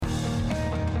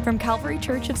From Calvary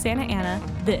Church of Santa Ana,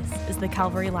 this is the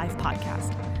Calvary Life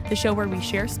Podcast, the show where we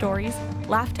share stories,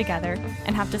 laugh together,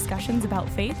 and have discussions about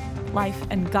faith, life,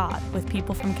 and God with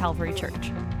people from Calvary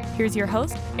Church. Here's your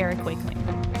host, Eric Wakeling.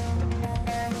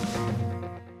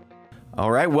 All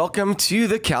right, welcome to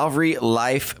the Calvary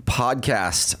Life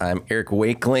Podcast. I'm Eric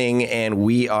Wakeling, and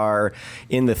we are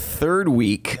in the third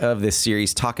week of this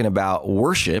series talking about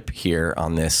worship here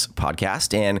on this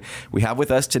podcast. And we have with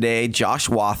us today Josh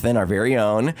Wathen, our very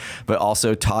own, but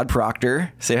also Todd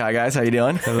Proctor. Say hi, guys. How you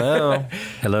doing? Hello.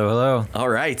 Hello. All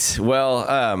right.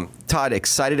 Well, Todd,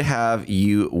 excited to have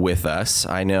you with us.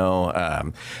 I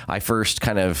know I first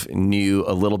kind of knew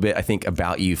a little bit, I think,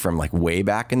 about you from like way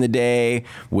back in the day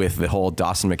with the whole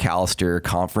Dawson McAllister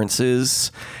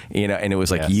conferences, you know, and it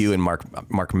was like you and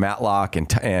Mark Matlock and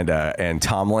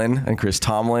Tomlin and Chris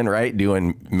Tomlin, right,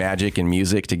 doing magic and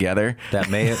music together. That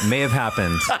may have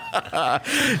happened.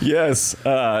 Yes,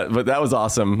 but that was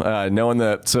awesome. Knowing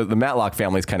the Matlock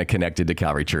family is kind of connected to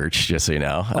Calvary Church, just so you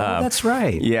know. Oh, that's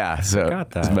right. Yeah, so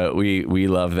got that. But we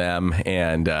love them,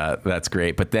 and that's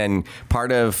great. But then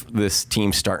part of this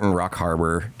team starting Rock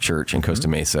Harbor Church in Costa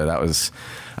Mesa, that was,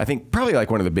 I think, probably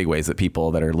like one of the big ways that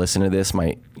people that are listening to this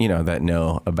might, you know, that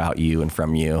know about you and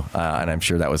from you. And I'm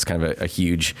sure that was kind of a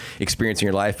huge experience in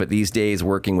your life. But these days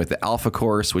working with the Alpha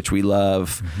Course, which we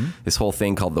love, this whole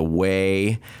thing called The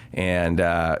Way, and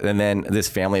then this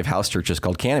family of house churches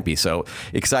called Canopy. So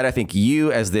excited, I think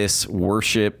you as this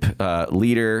worship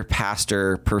leader,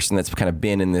 pastor, person that's kind of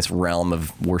been in this realm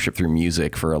of worship through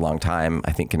music for a long time,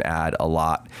 I think can add a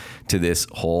lot to this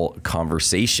whole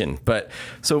conversation. But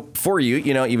so for you,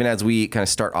 you know, even as we kind of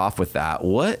start off with that,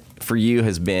 what for you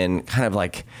has been kind of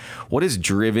like, what has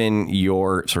driven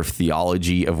your sort of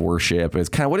theology of worship? It's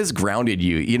kind of what has grounded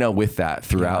you, you know, with that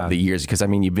throughout the years? Because I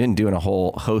mean, you've been doing a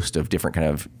whole host of different kind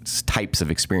of types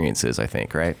of experiences, I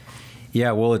think, right?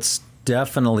 Yeah, well, it's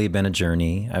definitely been a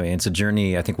journey. I mean, it's a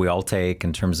journey I think we all take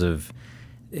in terms of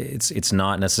it's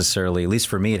not necessarily, at least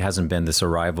for me, it hasn't been this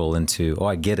arrival into,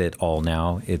 I get it all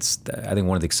now. It's, I think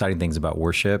one of the exciting things about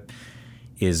worship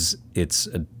is it's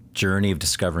a journey of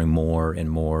discovering more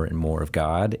and more and more of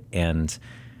God. And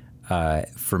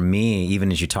for me,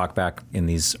 even as you talk back in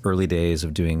these early days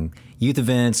of doing youth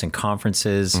events and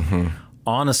conferences,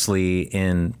 honestly,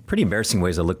 in pretty embarrassing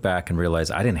ways, I look back and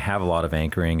realize I didn't have a lot of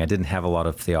anchoring. I didn't have a lot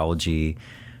of theology.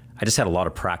 I just had a lot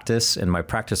of practice, and my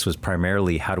practice was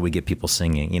primarily how do we get people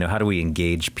singing? You know, how do we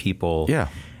engage people? Yeah.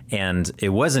 And it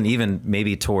wasn't even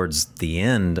maybe towards the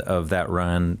end of that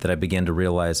run that I began to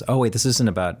realize, oh, wait, this isn't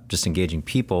about just engaging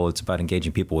people. It's about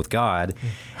engaging people with God.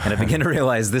 And I began to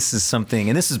realize this is something,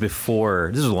 and this was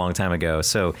a long time ago.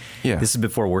 So this is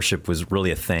before worship was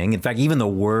really a thing. In fact, even the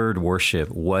word worship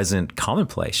wasn't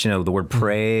commonplace. You know, the word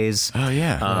praise,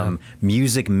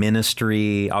 music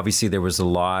ministry. Obviously, there was a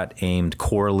lot aimed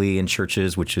chorally in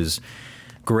churches, which is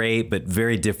great, but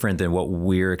very different than what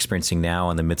we're experiencing now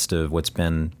in the midst of what's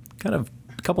been kind of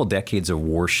a couple of decades of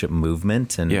worship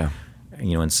movement and,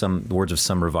 you know, in some words of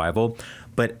some revival.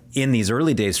 But in these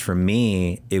early days for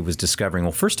me, it was discovering,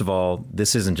 well, first of all,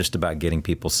 this isn't just about getting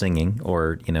people singing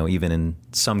or, you know, even in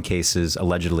some cases,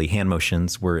 allegedly hand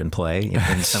motions were in play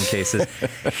in some cases.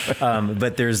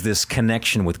 But there's this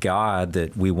connection with God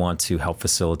that we want to help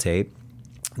facilitate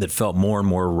that felt more and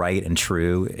more right and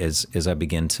true as I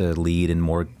began to lead in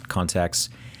more contexts.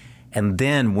 And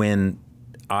then when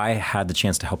I had the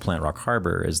chance to help plant Rock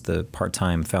Harbor as the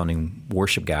part-time founding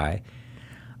worship guy,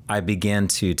 I began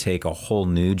to take a whole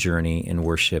new journey in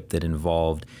worship that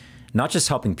involved not just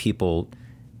helping people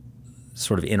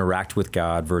sort of interact with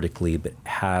God vertically, but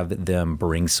have them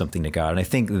bring something to God. And I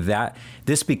think that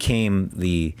this became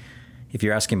if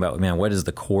you're asking about, man, what is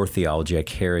the core theology I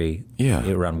carry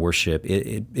around worship?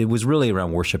 It was really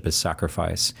around worship as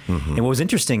sacrifice. And what was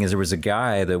interesting is there was a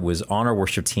guy that was on our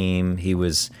worship team.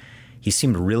 He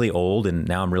seemed really old, and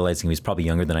now I'm realizing he was probably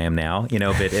younger than I am now. You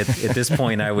know, but at this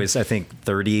point, I was, I think,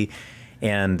 30.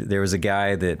 And there was a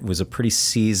guy that was a pretty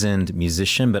seasoned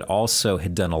musician, but also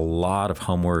had done a lot of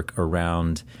homework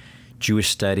around Jewish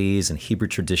studies and Hebrew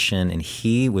tradition. And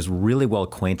he was really well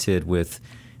acquainted with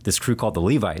this crew called the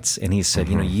Levites. And he said,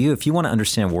 you know, if you want to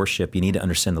understand worship, you need to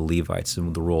understand the Levites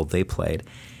and the role they played.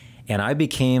 And I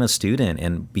became a student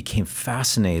and became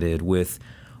fascinated with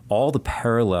all the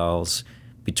parallels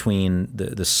between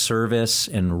the service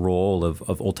and role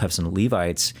of Old Testament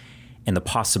Levites and the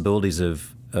possibilities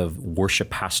of worship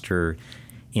pastor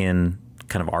in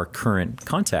kind of our current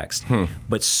context.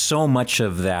 But so much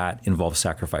of that involved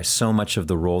sacrifice. So much of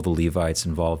the role of the Levites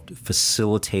involved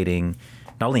facilitating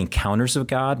not only encounters of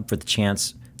God, but the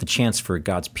chance for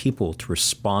God's people to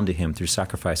respond to him through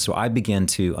sacrifice. So I began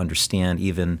to understand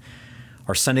even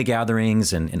our Sunday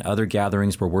gatherings and other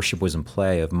gatherings where worship was in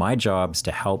play, of my job is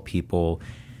to help people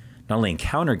not only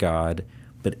encounter God,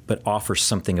 but offer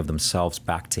something of themselves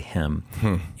back to him.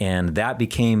 And that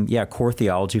became, core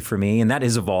theology for me. And that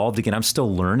has evolved. Again, I'm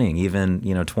still learning, even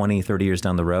 20, 30 years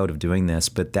down the road of doing this.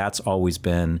 But that's always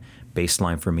been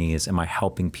baseline for me, is, am I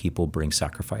helping people bring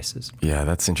sacrifices? Yeah,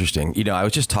 that's interesting. I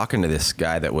was just talking to this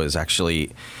guy that was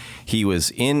actually, he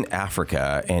was in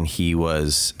Africa, and he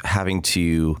was having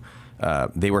to,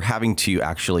 they were having to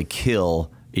actually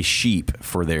kill a sheep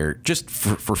for their, just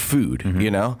for food,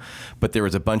 but there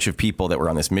was a bunch of people that were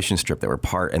on this mission trip that were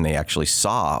part, and they actually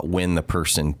saw when the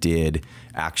person did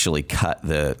actually cut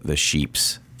the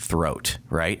sheep's throat,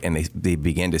 right? And they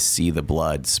began to see the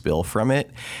blood spill from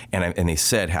it. And they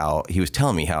said how, he was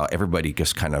telling me how everybody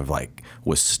just kind of like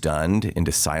was stunned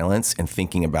into silence and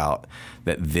thinking about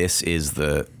that this is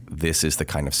the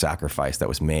kind of sacrifice that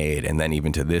was made. And then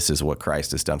even to this is what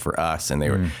Christ has done for us. And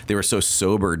they were so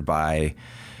sobered by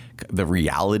the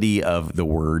reality of the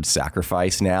word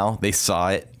sacrifice now. They saw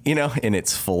it, in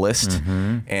its fullest.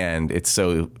 And it's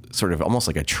so sort of almost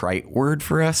like a trite word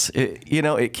for us.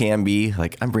 It can be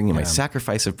like, I'm bringing my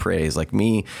sacrifice of praise. Like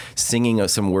me singing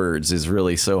some words is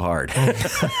really so hard.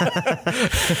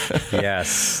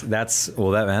 Yes, that's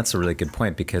a really good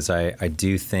point, because I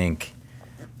do think,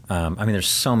 there's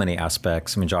so many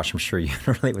aspects. Josh, I'm sure you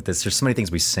can relate with this. There's so many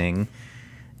things we sing,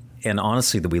 and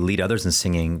honestly, that we lead others in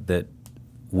singing, that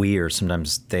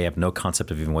sometimes they have no concept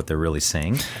of even what they're really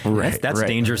saying. Right. That's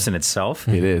dangerous in itself.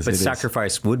 It is. But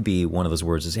sacrifice would be one of those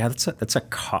words. That's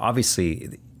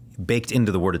obviously baked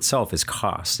into the word itself is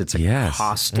cost. It's a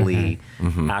costly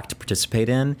act to participate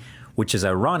in, which is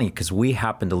ironic because we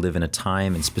happen to live in a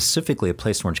time, and specifically a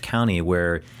place in Orange County,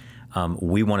 where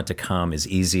we want it to come as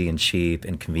easy and cheap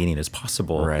and convenient as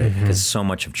possible, right? Because so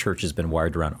much of church has been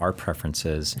wired around our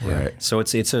preferences, right? So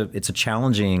it's a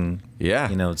challenging,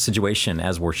 situation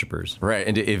as worshipers, right?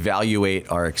 And to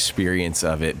evaluate our experience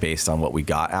of it based on what we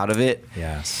got out of it,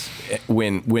 yes,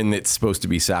 when it's supposed to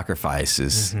be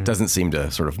sacrifices, doesn't seem to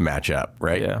sort of match up,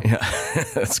 right?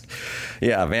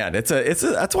 Man, it's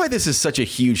that's why this is such a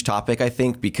huge topic, I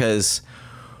think, because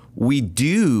we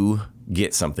do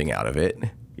get something out of it.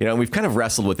 We've kind of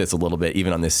wrestled with this a little bit,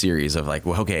 even on this series of like,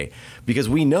 well, okay, because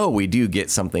we know we do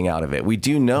get something out of it. We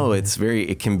do know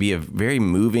it can be a very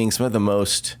moving, some of the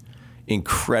most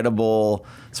incredible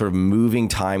sort of moving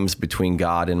times between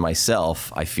God and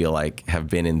myself, I feel like, have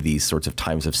been in these sorts of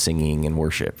times of singing and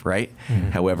worship, right?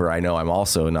 However, I know I'm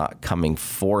also not coming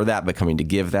for that, but coming to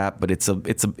give that, but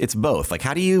it's both. Like,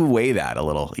 how do you weigh that a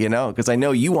little, Because I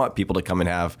know you want people to come and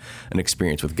have an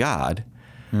experience with God,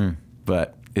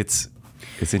 but it's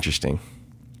interesting.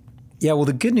 Yeah, well,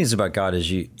 the good news about God is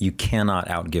you cannot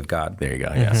outgive God. There you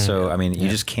go. Yeah. So, you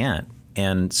just can't.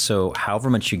 And so however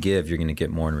much you give, you're going to get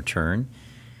more in return.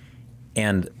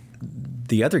 And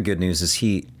the other good news is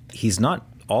he's not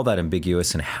all that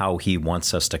ambiguous in how he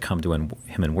wants us to come to him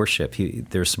in worship.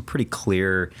 There's some pretty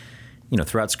clear,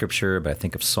 throughout Scripture, but I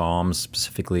think of Psalms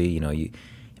specifically, he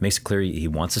makes it clear he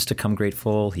wants us to come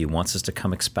grateful. He wants us to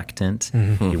come expectant.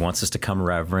 He wants us to come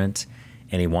reverent.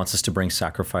 And he wants us to bring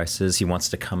sacrifices. He wants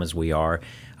to come as we are.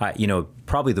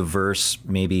 Probably the verse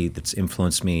maybe that's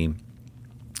influenced me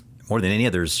more than any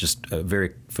other is just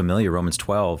very familiar, Romans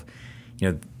 12.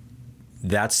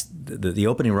 That's the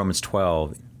opening Romans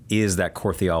 12 is that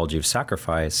core theology of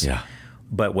sacrifice. Yeah.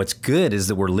 But what's good is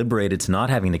that we're liberated to not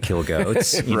having to kill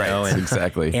goats, right,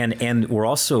 exactly. And we're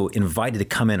also invited to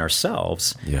come in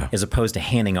ourselves, as opposed to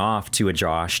handing off to a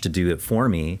Josh to do it for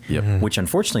me, which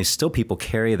unfortunately still people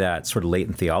carry that sort of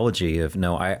latent theology of,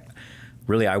 no, I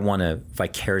want to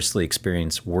vicariously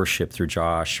experience worship through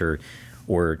Josh or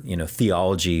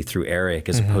theology through Eric,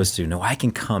 as opposed to, no, I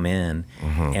can come in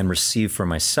and receive for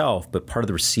myself, but part of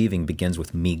the receiving begins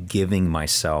with me giving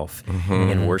myself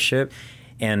in worship.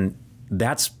 And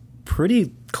that's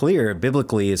pretty clear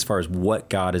biblically as far as what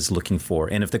God is looking for.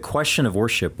 And if the question of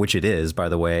worship, which it is, by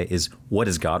the way, is what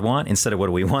does God want instead of what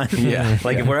do we want? If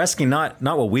we're asking not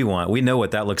what we want, we know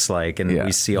what that looks like. And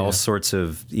we see all sorts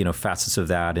of, facets of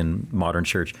that in modern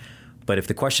church. But if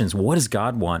the question is, what does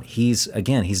God want? He's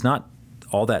not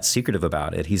all that secretive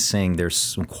about it. He's saying there's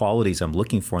some qualities I'm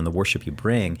looking for in the worship you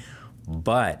bring.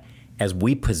 But as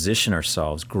we position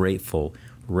ourselves grateful,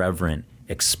 reverent,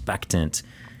 expectant,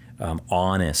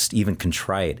 honest, even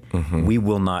contrite, we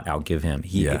will not outgive him.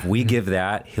 If we give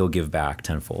that, he'll give back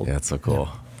tenfold. Yeah, that's so cool.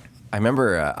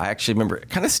 I actually remember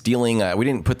kind of stealing. We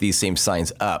didn't put these same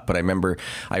signs up, but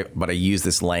I used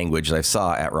this language that I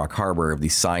saw at Rock Harbor of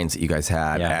these signs that you guys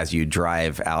had as you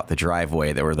drive out the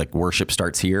driveway that were like "Worship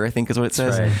starts here," I think is what it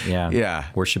says. Right. Yeah. Yeah.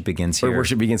 Worship begins here. Or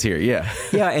worship begins here. Yeah.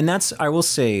 Yeah, and I will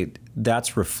say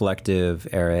that's reflective,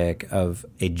 Eric, of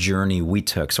a journey we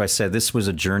took. So I said this was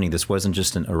a journey. This wasn't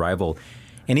just an arrival.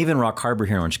 And even Rock Harbor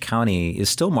here in Orange County is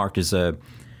still marked as a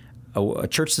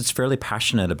church that's fairly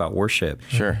passionate about worship.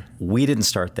 Sure. We didn't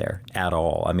start there at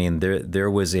all. I mean, there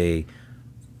was a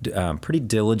pretty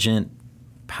diligent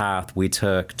path we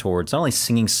took towards not only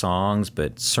singing songs,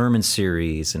 but sermon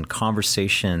series and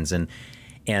conversations and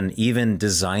even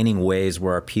designing ways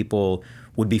where our people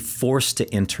would be forced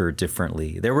to enter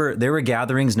differently. There were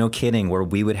gatherings, no kidding, where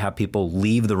we would have people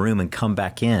leave the room and come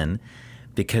back in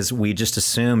because we just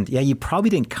assumed, you probably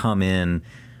didn't come in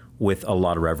with a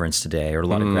lot of reverence today or a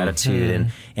lot of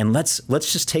gratitude. And let's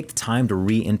just take the time to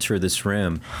re-enter this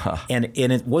room. And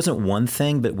it wasn't one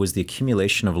thing, but it was the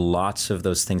accumulation of lots of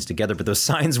those things together. But those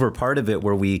signs were part of it,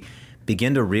 where we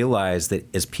begin to realize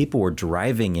that as people were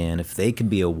driving in, if they could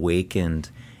be awakened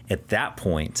at that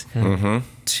point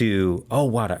to, oh,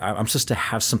 wow, I'm supposed to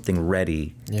have something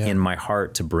ready in my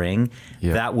heart to bring,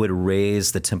 that would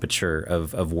raise the temperature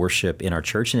of worship in our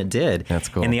church, and it did. That's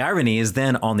cool. And the irony is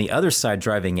then on the other side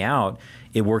driving out,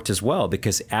 it worked as well,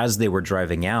 because as they were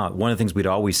driving out, one of the things we'd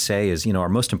always say is, our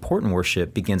most important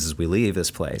worship begins as we leave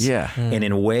this place. Yeah. And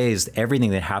in ways,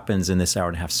 everything that happens in this hour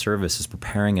and a half service is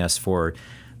preparing us for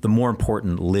the more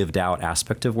important lived out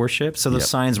aspect of worship. So those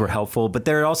signs were helpful, but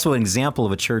they're also an example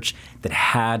of a church that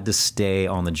had to stay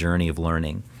on the journey of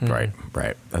learning. Right.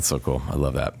 That's so cool. I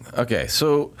love that. Okay,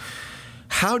 so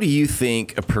how do you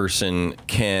think a person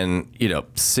can,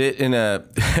 sit in a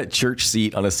church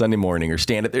seat on a Sunday morning or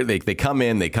stand at there? They come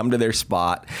in, they come to their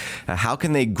spot. How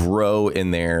can they grow in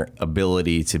their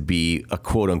ability to be a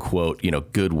quote unquote,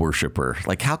 good worshiper?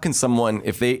 Like, how can someone,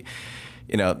 if they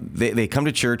come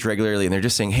to church regularly and they're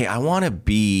just saying, hey, I want to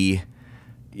be,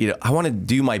 I want to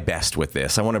do my best with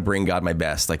this. I want to bring God my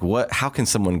best. Like, how can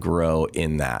someone grow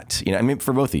in that?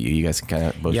 For both of you guys can kind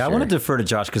of both share. I want to defer to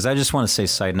Josh, because I just want to say,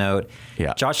 side note,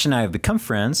 Josh and I have become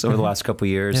friends over the last couple of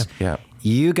years. Yeah.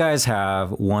 You guys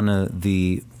have one of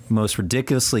the most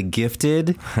ridiculously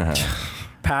gifted,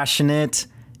 passionate,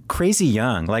 crazy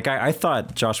young. Like I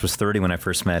thought Josh was 30 when I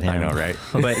first met him. I know, right?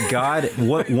 But God,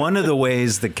 one of the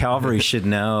ways that Calvary should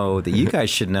know, that you guys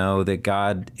should know, that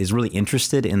God is really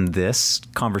interested in this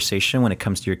conversation when it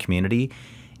comes to your community,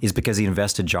 is because he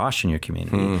invested Josh in your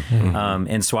community.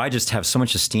 And so I just have so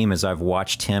much esteem as I've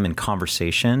watched him in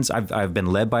conversations. I've been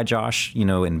led by Josh,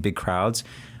 in big crowds,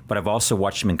 but I've also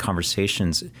watched him in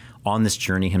conversations on this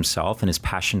journey himself and his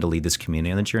passion to lead this community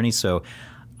on the journey. So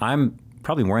I'm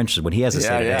probably more interested in what he has to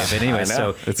say today. But anyway,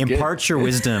 so impart your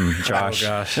wisdom, Josh. Oh,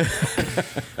 gosh.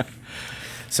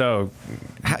 So,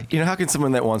 how can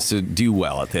someone that wants to do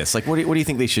well at this, like, what do you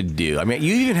think they should do? I mean,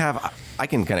 you even have, I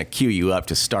can kind of cue you up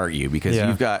to start you, because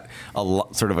you've got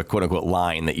sort of a quote unquote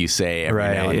line that you say every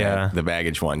now and then, the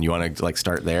baggage one. You want to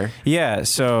start there? Yeah.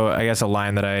 So I guess a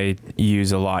line that I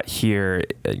use a lot here,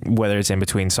 whether it's in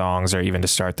between songs or even to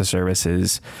start the service,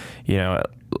 is,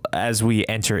 as we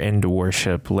enter into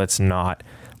worship, let's not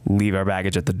leave our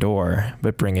baggage at the door,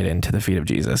 but bring it into the feet of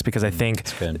Jesus. Because I think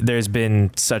there's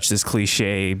been such this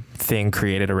cliche thing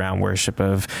created around worship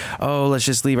of, let's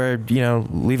just leave our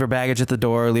baggage at the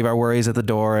door, leave our worries at the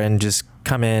door, and just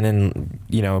come in and,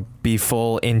 be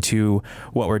full into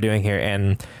what we're doing here.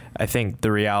 And I think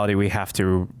the reality we have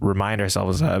to remind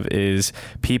ourselves of is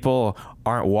people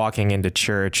aren't walking into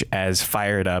church as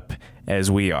fired up as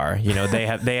we are. They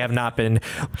have not been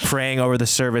praying over the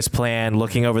service plan,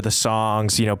 looking over the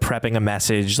songs, prepping a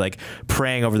message, like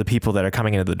praying over the people that are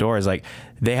coming into the doors. Like,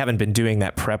 they haven't been doing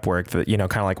that prep work that, kind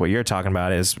of like what you're talking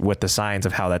about is with the signs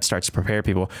of how that starts to prepare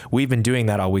people. We've been doing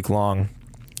that all week long.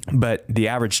 But the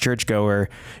average churchgoer,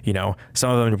 some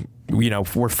of them,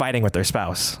 we're fighting with their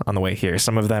spouse on the way here.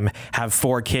 Some of them have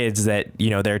 4 kids that,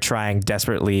 they're trying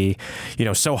desperately,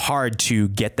 so hard to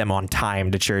get them on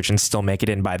time to church and still make it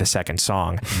in by the second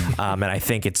song. And I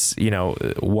think it's,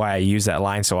 why I use that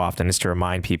line so often is to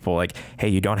remind people, like, hey,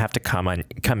 you don't have to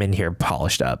come in here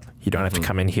polished up. You don't have to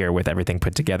come in here with everything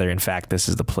put together. In fact, this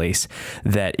is the place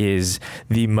that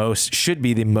should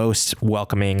be the most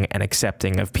welcoming and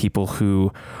accepting of people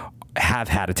who have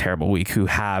had a terrible week, who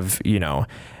have,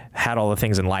 had all the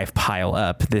things in life pile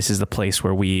up. This is the place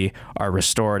where we are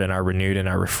restored and are renewed and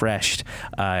are refreshed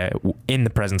in the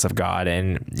presence of God,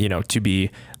 and to be,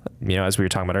 as we were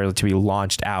talking about earlier, to be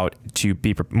launched out, to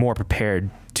be more prepared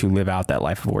to live out that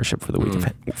life of worship for the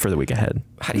week ahead.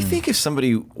 How do you think if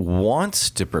somebody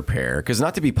wants to prepare, because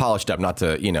not to be polished up, not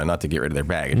to get rid of their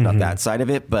baggage, not that side of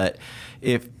it, but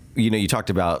if, you talked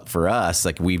about for us,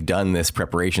 like we've done this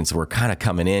preparation, so we're kind of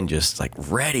coming in just like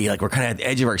ready, like we're kind of at the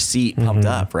edge of our seat, pumped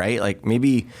up, right? Like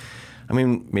maybe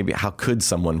how could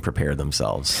someone prepare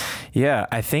themselves? Yeah,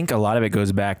 I think a lot of it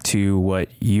goes back to what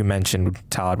you mentioned,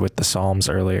 Todd, with the Psalms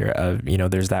earlier of,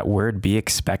 there's that word, be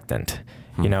expectant.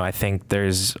 I think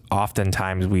there's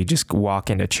oftentimes we just walk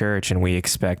into church and we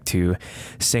expect to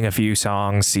sing a few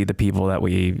songs, see the people that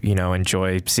we,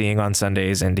 enjoy seeing on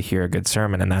Sundays, and to hear a good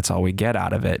sermon, and that's all we get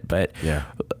out of it. But,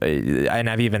 and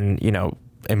I've even,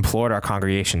 implored our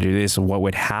congregation to do this. What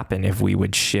would happen if we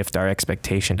would shift our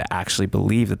expectation to actually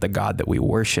believe that the God that we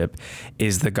worship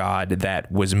is the God that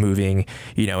was moving,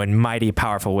 in mighty,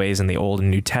 powerful ways in the Old and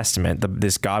New Testament,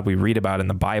 this God we read about in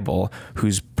the Bible,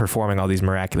 who's performing all these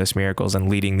miraculous miracles and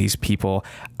leading these people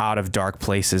out of dark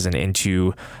places and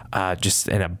into just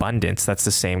an abundance. That's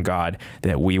the same God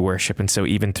that we worship. And so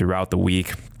even throughout the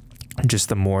week, just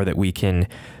the more that we can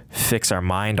fix our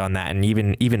mind on that, and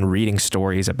even reading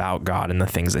stories about God and the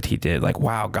things that he did, like,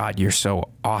 wow, God, you're so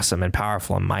awesome and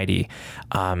powerful and mighty.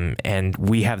 And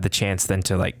we have the chance then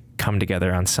to like come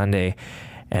together on Sunday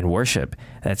and worship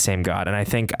that same God. And I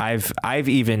think I've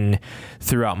even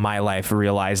throughout my life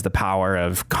realized the power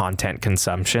of content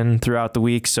consumption throughout the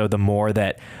week. So the more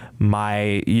that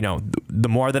the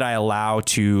more that I allow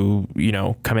to,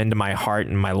 come into my heart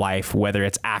and my life, whether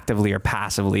it's actively or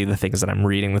passively, the things that I'm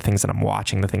reading, the things that I'm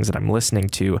watching, the things that I'm listening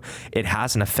to, it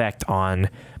has an effect on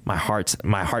my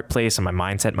heart place and my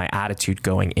mindset, my attitude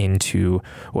going into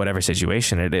whatever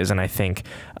situation it is. And I think,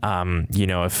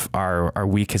 if our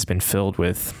week has been filled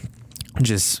with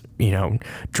just,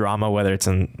 drama, whether it's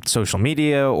in social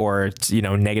media or it's,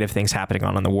 negative things happening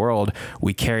on in the world,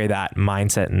 we carry that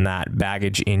mindset and that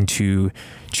baggage into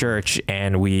church,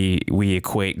 and we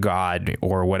equate God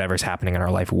or whatever's happening in our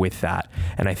life with that.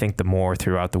 And I think the more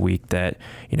throughout the week that,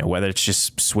 whether it's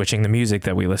just switching the music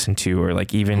that we listen to, or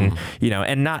like even,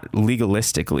 and not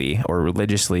legalistically or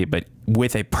religiously, but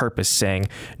with a purpose, saying,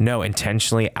 no,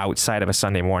 intentionally outside of a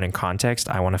Sunday morning context,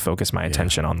 I want to focus my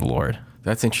attention on the Lord.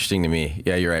 That's interesting to me.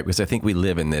 Yeah, you're right. Because I think we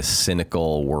live in this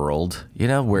cynical world,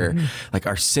 where like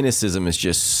our cynicism is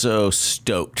just so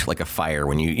stoked like a fire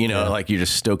when like you're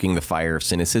just stoking the fire of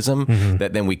cynicism,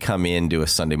 that then we come into a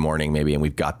Sunday morning maybe and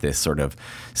we've got this sort of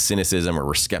cynicism, or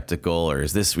we're skeptical, or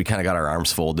we kind of got our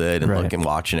arms folded and look and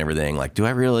watch and everything. Like, do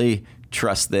I really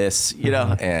trust this,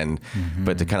 and,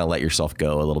 but to kind of let yourself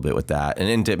go a little bit with that, and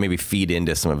then to maybe feed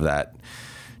into some of that,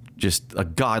 just a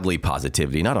godly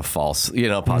positivity, not a false,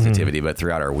 positivity, but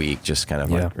throughout our week, just kind of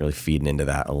like really feeding into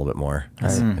that a little bit more.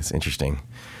 It's interesting.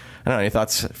 I don't know, any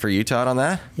thoughts for you, Todd, on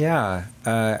that? Yeah,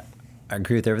 I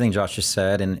agree with everything Josh just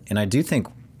said. And I do think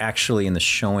actually in the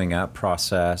showing up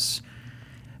process,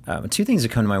 two things that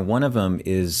come to mind. One of them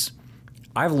is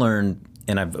I've learned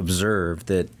and I've observed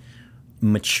that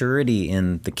maturity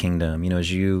in the kingdom,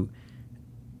 as you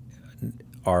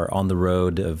are on the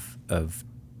road of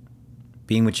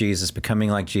being with Jesus, becoming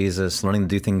like Jesus, learning to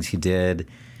do things he did,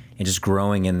 and just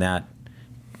growing in that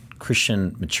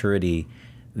Christian maturity,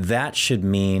 that should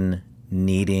mean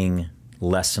needing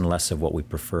less and less of what we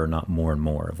prefer, not more and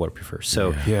more of what we prefer.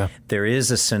 So there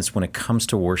is a sense when it comes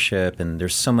to worship, and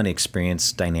there's so many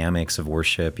experience dynamics of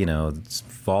worship, it's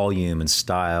volume and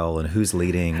style and who's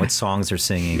leading, what songs they're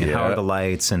singing, and how are the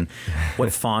lights, and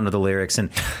what font are the lyrics. And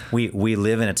we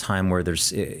live in a time where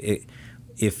there's...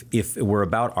 If we're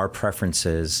about our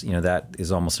preferences, that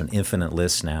is almost an infinite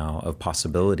list now of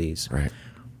possibilities. Right.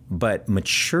 But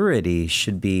maturity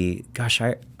should be, gosh,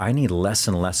 I need less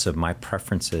and less of my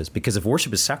preferences, because if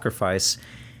worship is sacrifice,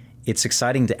 it's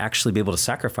exciting to actually be able to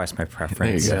sacrifice my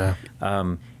preference. There you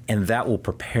go. And that will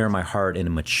prepare my heart in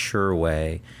a mature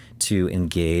way to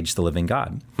engage the living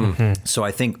God. So I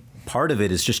think part of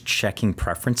it is just checking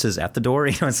preferences at the door.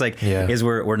 It's like, is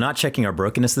we're not checking our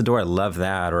brokenness at the door. I love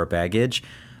that, or our baggage.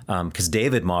 Because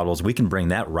David models, we can bring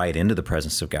that right into the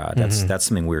presence of God. That's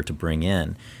something we're to bring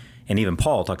in. And even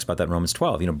Paul talks about that in Romans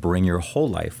 12, bring your whole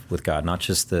life with God, not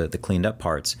just the cleaned up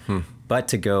parts, but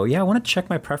to go, I want to check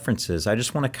my preferences. I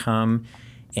just want to come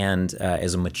and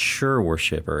as a mature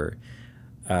worshiper,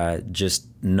 just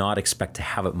not expect to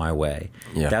have it my way.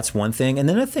 That's one thing. And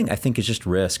then another thing I think is just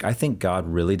risk. I think God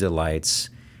really delights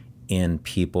in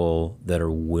people that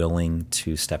are willing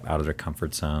to step out of their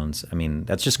comfort zones. I mean,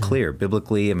 that's just clear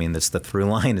biblically. I mean, that's the through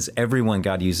line is everyone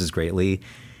God uses greatly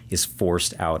is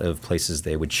forced out of places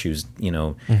they would choose,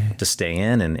 to stay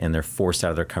in, and they're forced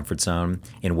out of their comfort zone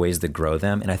in ways that grow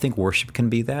them. And I think worship can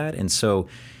be that. And so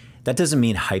that doesn't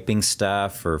mean hyping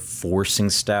stuff or forcing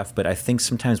stuff, but I think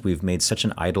sometimes we've made such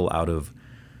an idol out of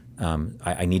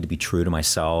I need to be true to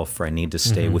myself, or I need to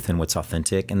stay within what's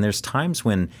authentic. And there's times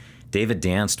when David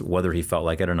danced whether he felt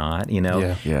like it or not,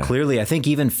 Clearly, I think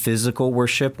even physical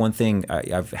worship, one thing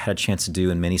I've had a chance to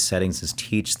do in many settings is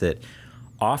teach that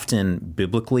often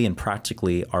biblically and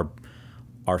practically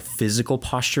our physical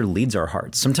posture leads our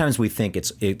hearts. Sometimes we think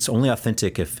it's only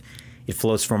authentic if it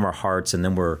flows from our hearts and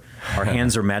then our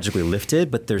hands are magically lifted,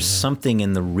 but there's something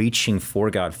in the reaching for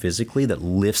God physically that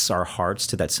lifts our hearts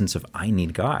to that sense of, I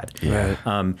need God.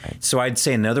 Yeah. So I'd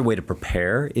say another way to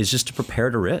prepare is just to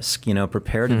prepare to risk,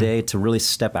 prepare today to really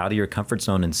step out of your comfort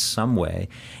zone in some way.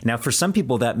 Now, for some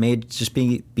people, that may just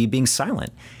be being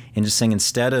silent and just saying,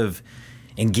 instead of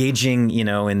engaging,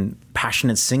 in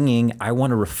passionate singing, I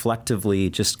want to reflectively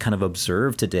just kind of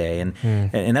observe today.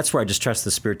 And that's where I just trust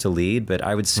the Spirit to lead. But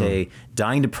I would say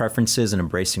dying to preferences and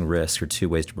embracing risk are two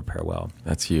ways to prepare well.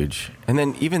 That's huge. And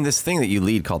then even this thing that you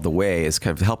lead called The Way is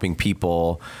kind of helping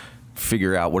people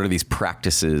figure out what are these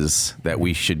practices that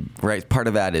we should, right? Part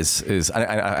of that is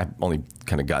I've only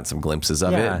kind of gotten some glimpses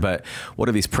of it, but what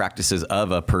are these practices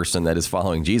of a person that is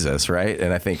following Jesus, right?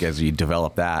 And I think as you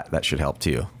develop that should help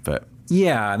too. But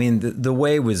yeah, I mean, the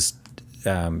Way was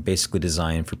basically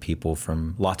designed for people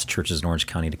from lots of churches in Orange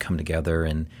County to come together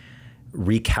and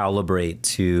recalibrate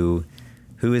to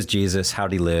who is Jesus, how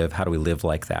did he live, how do we live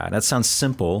like that? That sounds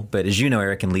simple, but as you know,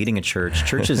 Eric, in leading a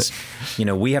churches,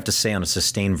 we have to say on a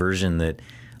sustained version that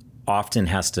often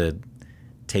has to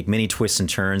take many twists and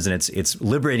turns, and it's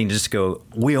liberating to just go,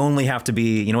 we only have to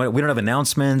be, we don't have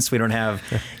announcements, we don't have,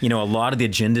 a lot of the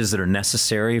agendas that are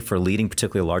necessary for leading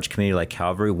particularly a large community like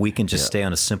Calvary. We can just stay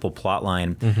on a simple plot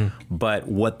line. But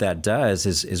what that does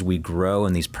is we grow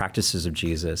in these practices of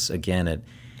Jesus. Again,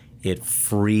 it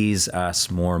frees us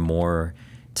more and more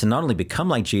to not only become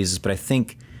like Jesus, but I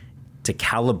think to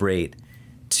calibrate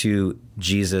to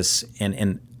Jesus.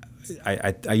 And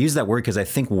I use that word because I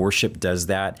think worship does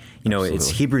that. It's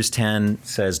Hebrews 10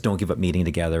 says, don't give up meeting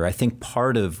together. I think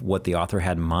part of what the author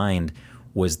had in mind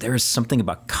was there's something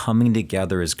about coming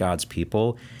together as God's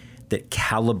people that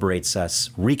recalibrates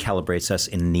us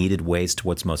in needed ways to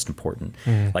what's most important,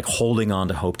 like holding on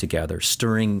to hope together,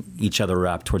 stirring each other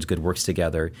up towards good works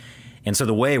together. And so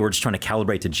the Way, we're just trying to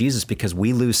calibrate to Jesus because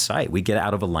we lose sight. We get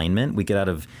out of alignment. We get out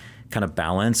of kind of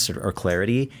balance or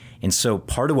clarity. And so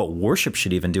part of what worship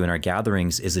should even do in our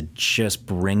gatherings is it just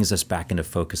brings us back into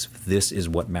focus. This is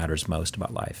what matters most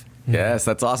about life. Yes,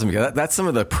 that's awesome. Because that's some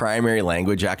of the primary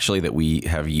language actually that we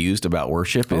have used about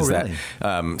worship is really?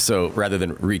 that. So rather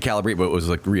than recalibrate, but it was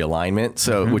like realignment.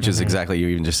 So which is exactly, you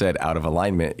even just said, out of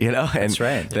alignment, And that's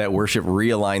right. That worship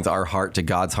realigns our heart to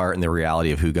God's heart and the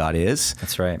reality of who God is.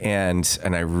 That's right. And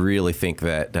I really think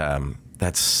that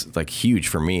that's like huge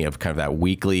for me, of kind of that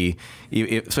weekly,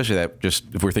 especially that just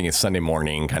if we're thinking Sunday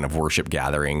morning kind of worship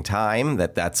gathering time,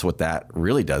 that's what that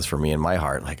really does for me in my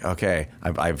heart. Like, okay,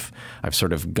 I've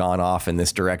sort of gone off in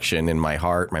this direction in my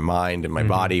heart, my mind, and my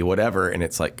body, whatever, and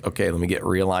it's like, okay, let me get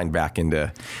realigned back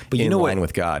into line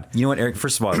with God. You know what, Eric?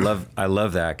 First of all, I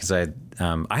love that because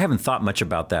I haven't thought much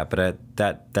about that, but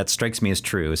that strikes me as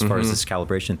true as far as this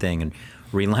calibration thing and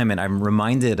realignment. I'm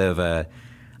reminded of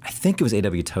I think it was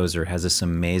A.W. Tozer has this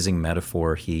amazing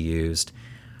metaphor he used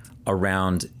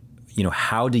around,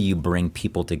 how do you bring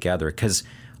people together? Because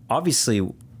obviously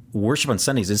worship on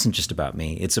Sundays isn't just about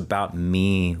me. It's about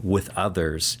me with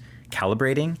others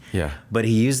calibrating. Yeah. But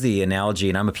he used the analogy,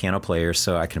 and I'm a piano player,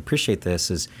 so I can appreciate this,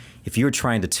 is if you were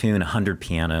trying to tune 100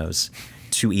 pianos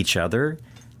to each other,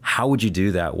 how would you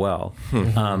do that well?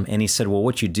 And he said, well,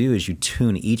 what you do is you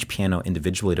tune each piano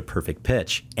individually to perfect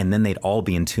pitch, and then they'd all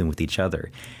be in tune with each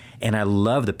other. And I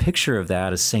love the picture of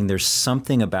that as saying there's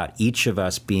something about each of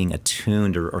us being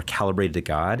attuned or calibrated to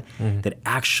God that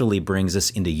actually brings us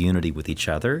into unity with each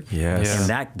other. Yes. And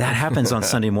that happens on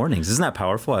Sunday mornings. Isn't that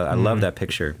powerful? I love that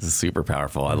picture. It's super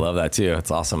powerful. I love that too.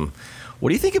 It's awesome. What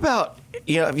do you think about,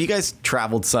 have you guys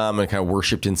traveled some and kind of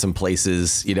worshiped in some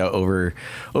places,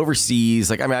 overseas?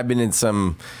 Like, I've been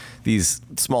in these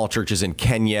small churches in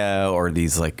Kenya or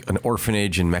these like an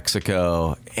orphanage in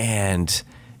Mexico. And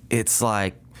it's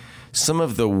like some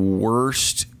of the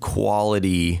worst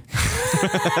quality,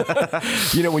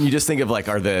 when you just think of like,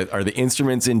 are the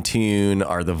instruments in tune?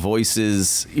 Are the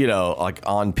voices, like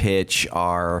on pitch?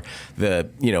 Are the,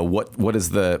 what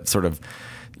is the sort of,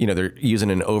 they're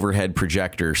using an overhead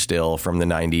projector still from the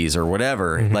 90s or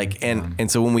whatever.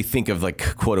 And so when we think of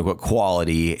like quote unquote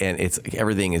quality, and it's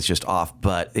everything is just off,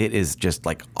 but it is just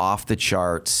like off the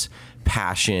charts,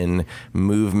 passion,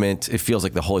 movement. It feels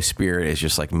like the Holy Spirit is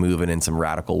just like moving in some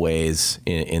radical ways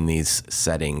in these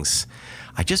settings.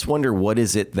 I just wonder, what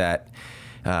is it that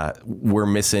we're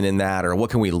missing in that, or what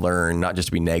can we learn, not just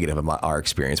to be negative about our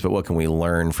experience, but what can we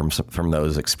learn from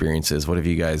those experiences? What have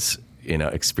you guys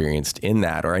experienced in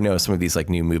that? Or I know some of these like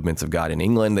new movements of God in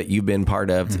England that you've been part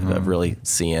of really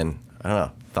seeing. I don't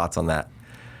know, thoughts on that?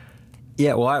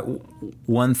 Yeah, well,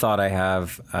 one thought I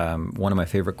have, one of my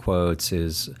favorite quotes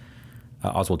is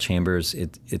Oswald Chambers.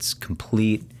 It's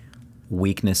complete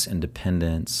weakness and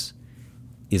dependence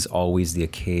is always the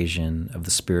occasion of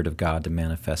the Spirit of God to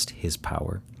manifest His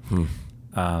power.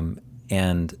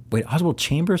 And wait, Oswald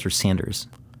Chambers or Sanders?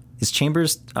 Is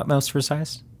Chambers Utmost for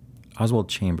Size? Oswald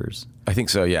Chambers. I think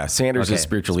so, yeah. Sanders is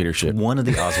spiritual leadership. One of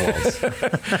the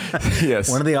Oswalds. Yes.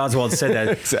 One of the Oswalds said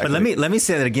that. Exactly. But let me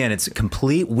say that again. It's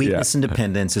complete weakness and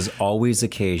dependence is always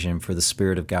occasion for the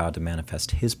Spirit of God to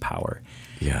manifest His power.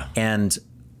 Yeah. And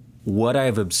what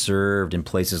I've observed in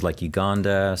places like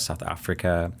Uganda, South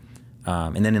Africa,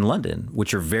 and then in London,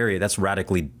 which are that's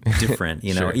radically different.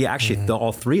 Sure. Yeah, actually,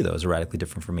 all three of those are radically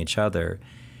different from each other.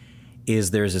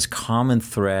 Is there's this common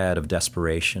thread of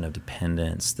desperation, of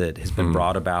dependence that has been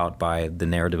brought about by the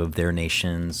narrative of their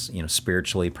nations,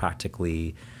 spiritually,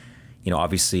 practically,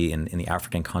 obviously in the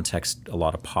African context, a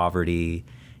lot of poverty.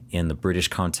 In the British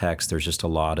context, there's just a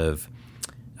lot of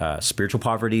spiritual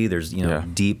poverty. There's,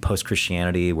 deep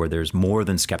post-Christianity where there's more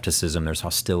than skepticism. There's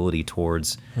hostility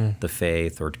towards the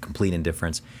faith or complete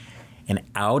indifference. And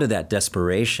out of that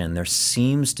desperation, there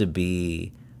seems to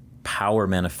be power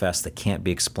manifest that can't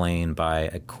be explained by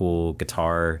a cool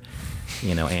guitar,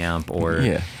 amp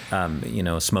or,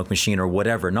 smoke machine or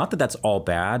whatever. Not that that's all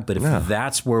bad, but if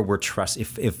that's where we're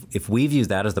if we've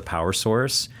used that as the power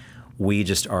source, we're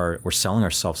selling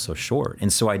ourselves so short.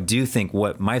 And so I do think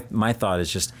what my thought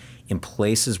is just in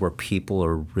places where people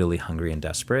are really hungry and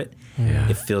desperate,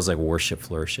 it feels like worship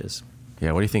flourishes.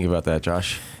 Yeah. What do you think about that,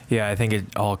 Josh? Yeah, I think it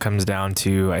all comes down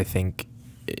to,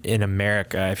 in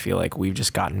America, I feel like we've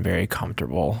just gotten very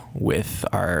comfortable with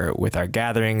our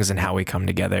gatherings and how we come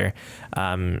together.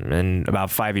 And about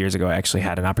 5 years ago, I actually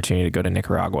had an opportunity to go to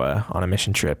Nicaragua on a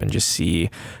mission trip and just see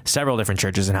several different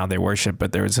churches and how they worship.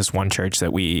 But there was this one church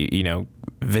that we,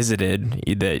 visited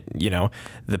that,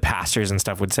 the pastors and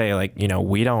stuff would say, like,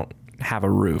 we don't have a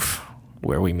roof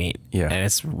where we meet. Yeah. And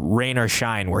it's rain or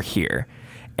shine, we're here.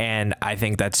 And I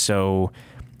think that's so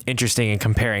interesting in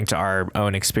comparing to our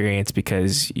own experience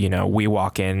because, we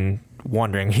walk in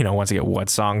wondering, once again, what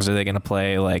songs are they going to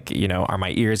play? Like, are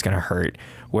my ears going to hurt?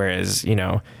 Whereas,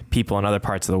 people in other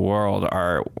parts of the world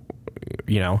are,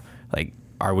 like,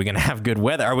 are we going to have good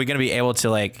weather? Are we going to be able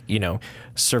to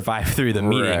survive through the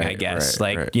meeting, I guess,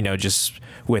 just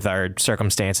with our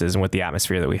circumstances and with the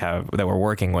atmosphere that we have, that we're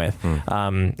working with.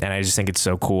 And I just think it's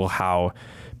so cool how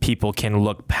people can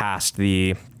look past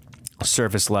the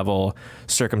surface level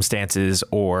circumstances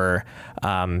or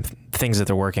things that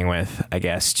they're working with, I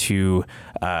guess, to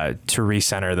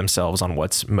recenter themselves on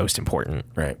what's most important.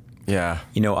 Right. Yeah.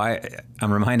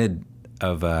 I'm reminded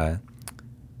of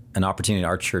an opportunity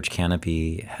our church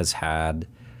Canopy has had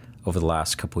over the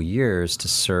last couple of years to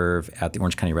serve at the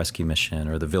Orange County Rescue Mission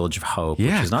or the Village of Hope, which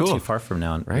is not too far from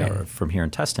from here in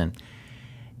Tustin.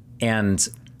 And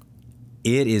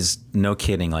it is, no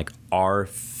kidding, like our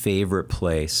favorite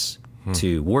place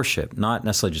to worship, not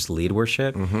necessarily just lead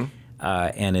worship.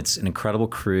 And it's an incredible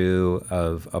crew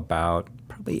of about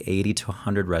probably 80 to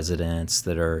 100 residents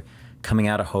that are coming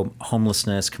out of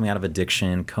homelessness, coming out of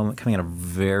addiction, coming out of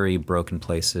very broken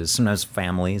places, sometimes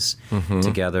families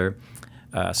together,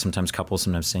 sometimes couples,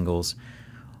 sometimes singles.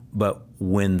 But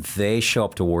when they show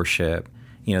up to worship,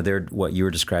 they're what you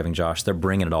were describing, Josh. They're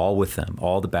bringing it all with them,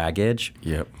 all the baggage.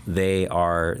 Yep. They're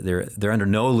under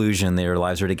no illusion. Their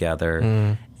lives are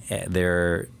together.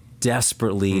 They're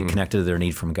desperately connected to their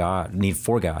need for God,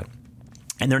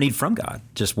 and their need from God,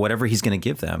 just whatever He's going to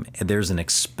give them. And there's an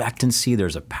expectancy,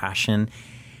 there's a passion,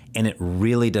 and it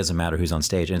really doesn't matter who's on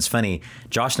stage. And it's funny,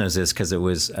 Josh knows this because it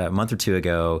was a month or two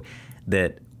ago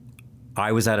that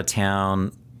I was out of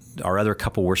town. Our other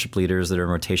couple worship leaders that are in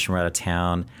rotation were out of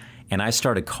town. And I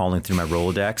started calling through my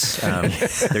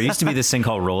Rolodex. There used to be this thing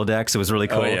called Rolodex. It was really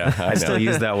cool. Oh, yeah, I still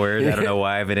use that word. I don't know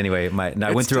why, but anyway,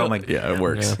 I went through all my... Yeah, it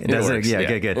works. It works.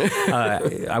 Yeah, good.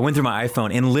 I went through my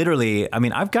iPhone and literally,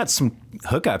 I've got some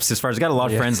hookups as far as I've got a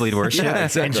lot of friends lead worship.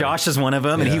 Exactly. And Josh is one of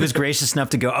them. And he was gracious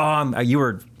enough to go, you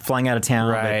were flying out of town.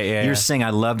 Right, You're saying I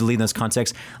love to lead in those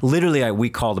contexts. Literally, we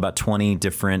called about 20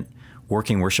 different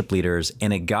working worship leaders.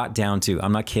 And it got down to,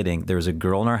 I'm not kidding, there was a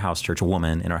girl in our house church, a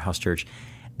woman in our house church,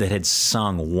 that had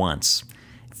sung once.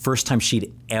 First time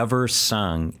she'd ever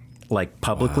sung like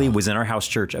publicly, was in our house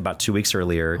church about 2 weeks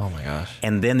earlier. Oh my gosh.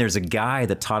 And then there's a guy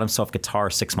that taught himself guitar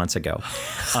 6 months ago.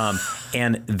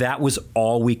 And that was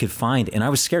all we could find. And I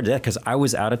was scared to death because I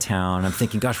was out of town. And I'm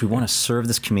thinking, gosh, we want to serve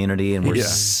this community, and we're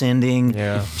sending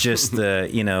just the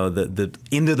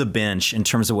into the bench in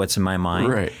terms of what's in my mind.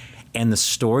 Right. And the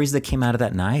stories that came out of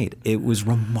that night, it was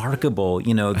remarkable,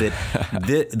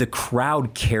 that the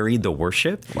crowd carried the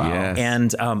worship. Wow. Yes.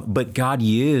 And but God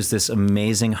used this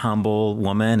amazing, humble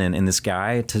woman and this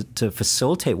guy to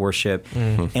facilitate worship.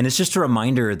 Mm-hmm. And it's just a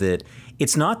reminder that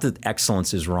it's not that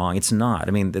excellence is wrong. It's not.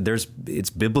 I mean, it's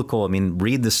biblical. I mean,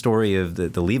 read the story of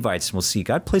the Levites and we'll see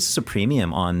God places a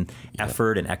premium on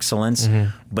effort and excellence,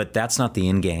 but that's not the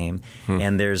end game.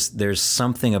 And there's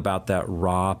something about that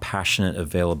raw, passionate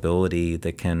availability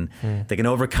that can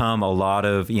overcome a lot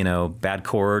of, bad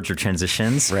chords or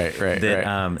transitions.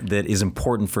 That is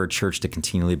important for a church to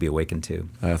continually be awakened to.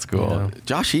 That's cool. Yeah.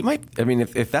 Josh, he might, I mean,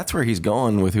 if that's where he's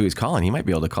going with who he's calling, he might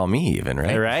be able to call me even,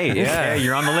 right? Right. Yeah.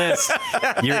 You're on the list.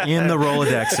 You're in the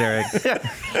Rolodex, Eric.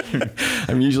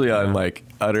 I'm usually on like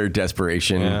utter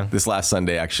desperation. Yeah. This last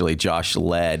Sunday, actually, Josh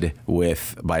led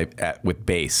with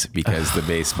bass because the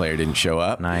bass player didn't show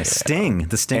up. Nice. Sting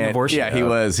of worship. Yeah, he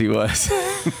was. Oh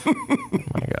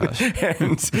my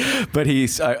gosh. But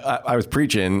I was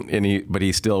preaching, but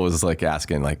he still was like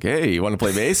asking, like, "Hey, you want to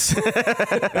play bass?"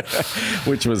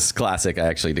 Which was classic. I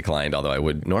actually declined, although I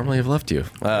would normally have loved to.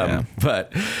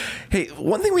 But hey,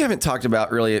 one thing we haven't talked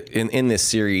about really in this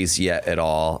series yet at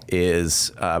all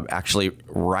is actually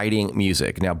writing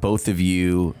music. Now, both of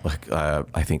you,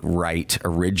 I think, write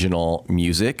original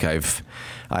music. I've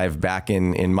back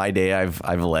in my day,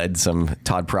 I've led some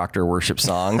Todd Proctor worship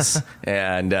songs,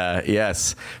 and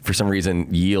yes, for some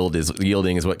reason,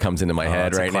 yielding is what comes into my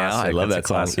head right now. I love that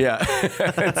song. Yeah.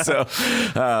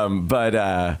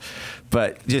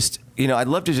 But just I'd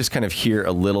love to just kind of hear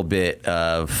a little bit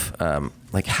of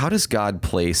like, how does God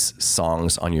place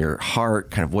songs on your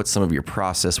heart? Kind of what's some of your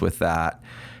process with that?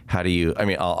 How do you? I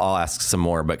mean, I'll ask some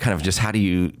more, but kind of just how do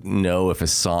you know if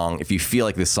you feel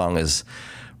like this song is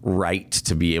right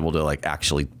to be able to like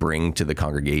actually bring to the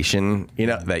congregation,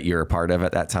 that you're a part of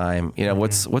at that time?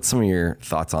 What's some of your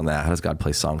thoughts on that? How does God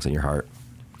place songs in your heart?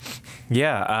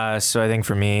 Yeah. So I think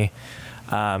for me,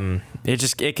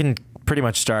 it can pretty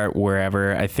much start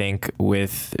wherever. I think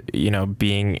with,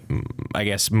 being, I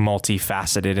guess,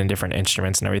 multifaceted in different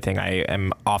instruments and everything, I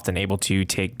am often able to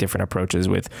take different approaches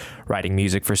with writing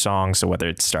music for songs. So whether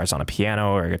it starts on a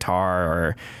piano or a guitar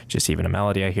or just even a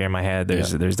melody I hear in my head,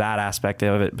 there's that aspect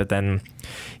of it. But then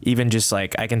even just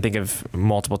like, I can think of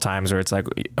multiple times where it's like,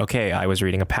 okay, I was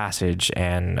reading a passage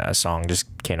and a song just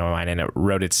came to my mind and it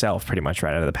wrote itself pretty much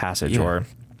right out of the passage. Or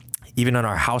even on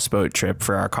our houseboat trip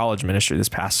for our college ministry this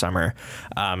past summer,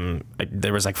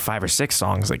 there was like 5 or 6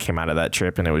 songs that came out of that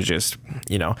trip. And it was just,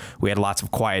 we had lots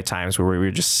of quiet times where we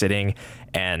were just sitting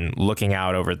and looking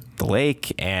out over the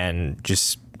lake and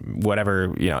just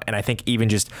whatever, and I think even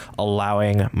just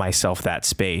allowing myself that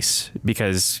space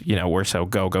because, we're so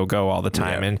go all the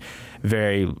time. And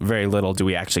very, very little do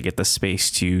we actually get the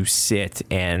space to sit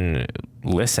and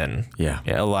listen.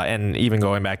 A lot. And even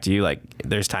going back to you, like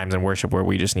there's times in worship where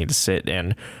we just need to sit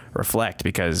and reflect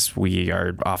because we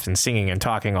are often singing and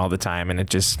talking all the time, and it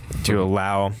just to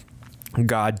allow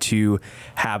God to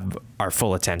have our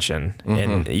full attention.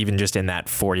 And even just in that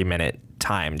 40-minute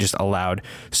time just allowed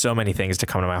so many things to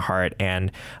come to my heart.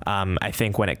 And I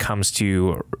think when it comes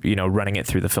to running it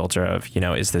through the filter of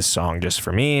is this song just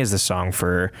for me, is this song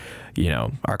for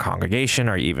our congregation,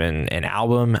 or even an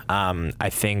album, I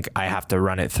think I have to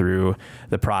run it through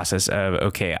the process of,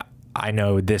 okay, I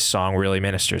know this song really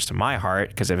ministers to my heart,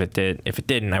 because if it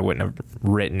didn't, I wouldn't have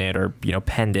written it or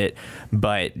penned it.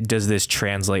 But does this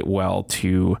translate well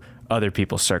to other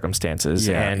people's circumstances?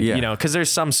 Because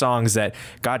there's some songs that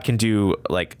God can do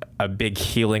like a big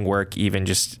healing work even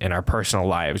just in our personal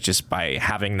lives, just by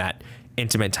having that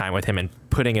intimate time with him and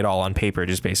putting it all on paper,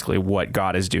 just basically what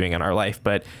God is doing in our life.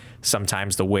 But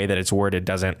sometimes the way that it's worded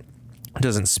doesn't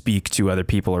speak to other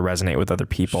people or resonate with other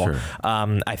people. Sure.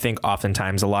 I think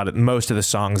oftentimes most of the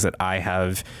songs that I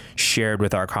have shared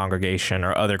with our congregation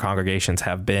or other congregations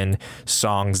have been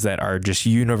songs that are just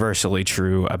universally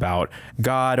true about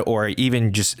God, or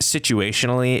even just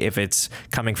situationally, if it's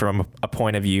coming from a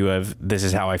point of view of this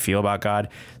is how I feel about God,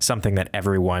 something that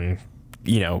everyone,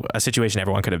 a situation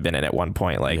everyone could have been in at one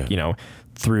point, like,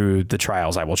 through the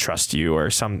trials, I will trust you,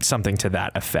 or something to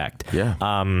that effect.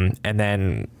 And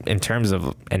then in terms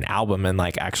of an album and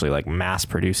like actually like mass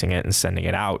producing it and sending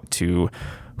it out to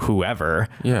whoever,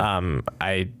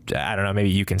 I don't know, maybe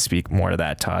you can speak more to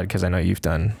that, Todd, because I know you've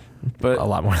done But a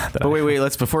lot more than that. But wait,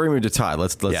 let's before we move to Todd,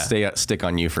 let's Yeah. stick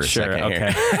on you for a Sure, second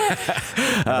okay.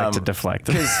 here. I like to deflect.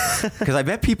 Because I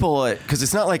bet people, because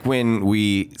it's not like when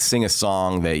we sing a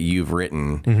song that you've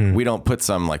written, we don't put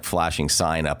some like flashing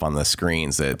sign up on the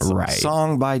screens that's Right.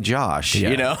 song by Josh, Yeah.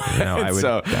 you know? No, I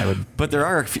would- But there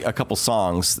are a couple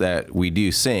songs that we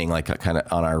do sing, like kind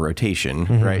of on our rotation,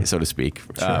 right, so to speak.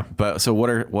 Sure. But so what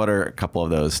are a couple of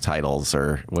those titles,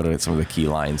 or what are some of the key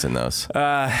lines in those?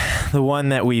 The one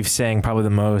that we've sang probably the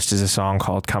most is a song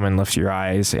called "Come and Lift Your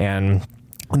Eyes," and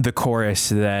the chorus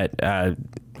that I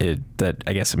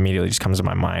guess immediately just comes to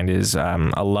my mind is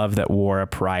a love that wore a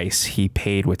price, he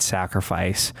paid with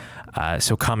sacrifice.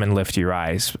 So come and lift your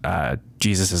eyes.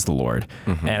 Jesus is the Lord.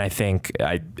 And I think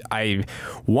I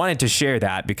wanted to share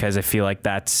that because I feel like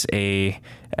that's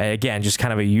again, just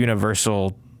kind of a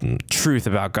universal truth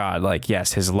about God. Like,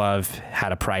 yes, his love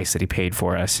had a price that he paid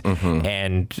for us.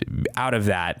 And out of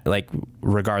that, like,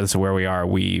 regardless of where we are,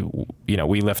 we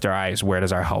lift our eyes. Where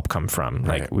does our help come from?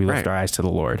 Like, we lift our eyes to the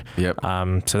Lord. Yep.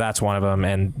 So that's one of them.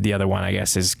 And the other one, I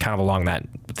guess, is kind of along that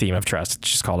theme of trust.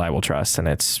 It's just called "I Will Trust." And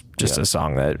it's just a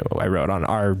song that I wrote on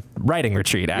our writing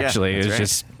retreat, actually. that's It's right.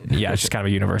 just, it's just kind of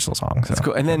a universal song. So. That's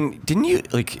cool. And then didn't you,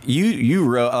 like, you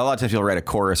wrote, a lot of times you'll write a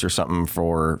chorus or something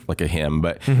for like a hymn,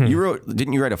 but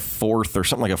didn't you write a fourth or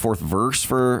something, like a fourth verse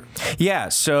for? Yeah.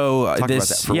 So Talk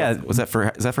this, about that. Is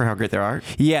that for How Great Thou Art?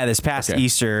 Yeah, this past Okay.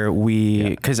 Easter,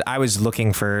 because I was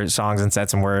looking for songs and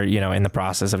sets, and we're, in the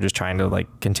process of just trying to like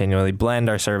continually blend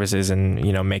our services and,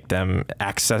 make them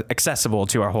accessible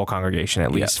to our whole congregation,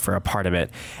 at least for a part of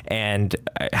it. And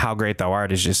How Great Thou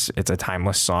Art is it's a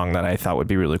timeless song that I thought would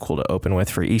be really cool to open with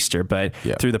for Easter. But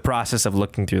through the process of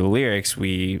looking through the lyrics,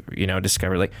 we,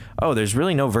 discovered like, oh, there's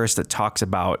really no verse that talks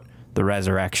about the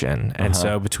resurrection. And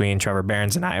so between Trevor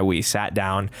Behrens and I, we sat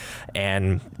down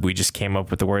and we just came up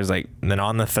with the words like, "Then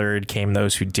on the third came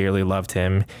those who dearly loved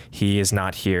him. He is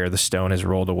not here. The stone is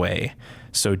rolled away.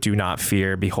 So do not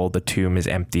fear. Behold, the tomb is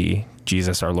empty.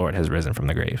 Jesus, our Lord, has risen from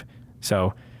the grave."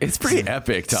 So It's pretty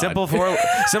epic, Todd. simple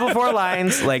four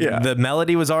lines. Like the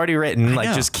melody was already written.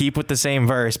 Like, just keep with the same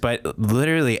verse. But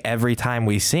literally every time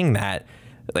we sing that,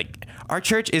 like, our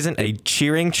church isn't a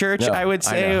cheering church, No, I would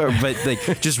say, but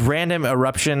like just random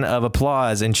eruption of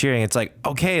applause and cheering. It's like,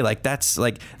 okay, like that's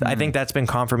like, I think that's been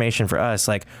confirmation for us.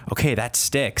 Like, okay, that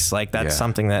sticks. Like, that's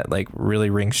something that like really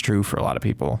rings true for a lot of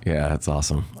people. Yeah, that's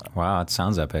awesome. Wow, it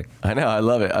sounds epic. I know. I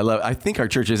love it. I think our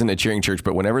church isn't a cheering church,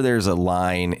 but whenever there's a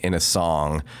line in a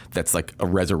song that's like a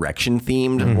resurrection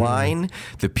themed line,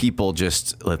 the people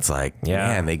just, it's like,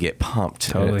 man, they get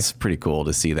pumped. Totally. It's pretty cool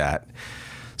to see that.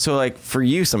 So like for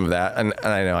you, some of that, and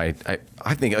I know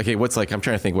I think, okay, what's like, I'm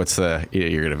trying to think what's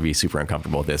you're going to be super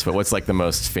uncomfortable with this, but what's like the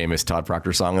most famous Todd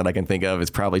Proctor song that I can think of?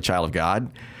 It's probably "Child of God."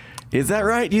 Is that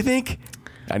right? Do you think?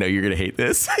 I know you're going to hate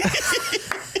this.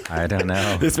 I don't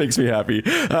know. This makes me happy.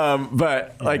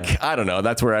 But like, I don't know.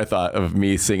 That's where I thought of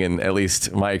me singing, at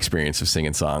least my experience of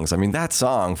singing songs. I mean, that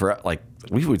song for like,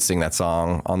 we would sing that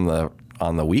song on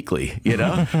the weekly,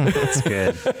 That's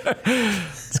good.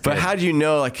 But how do you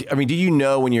know, like, I mean, do you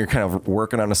know when you're kind of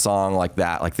working on a song like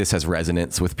that, like this has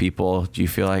resonance with people? Do you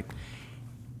feel like?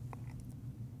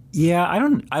 Yeah, I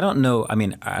don't know. I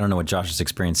mean, I don't know what Josh's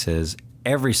experience is.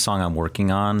 Every song I'm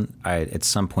working on, I at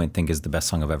some point think is the best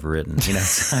song I've ever written.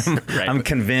 I'm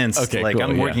convinced. Okay, like cool,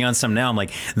 I'm working on some now. I'm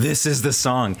like, this is the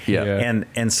song. Yeah.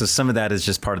 And so some of that is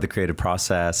just part of the creative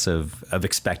process of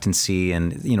expectancy.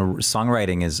 And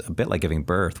songwriting is a bit like giving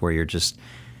birth, where you're just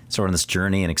sort of on this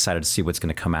journey and excited to see what's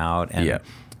going to come out. And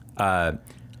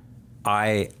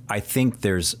I think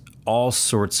there's all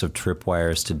sorts of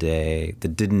tripwires today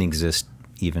that didn't exist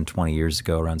even 20 years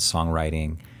ago around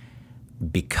songwriting,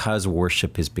 because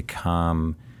worship has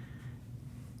become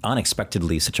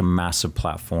unexpectedly such a massive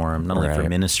platform, not only for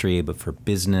ministry, but for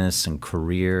business and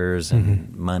careers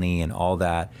and money and all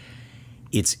that.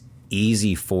 It's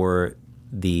easy for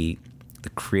the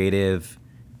creative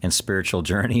and spiritual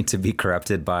journey to be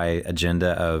corrupted by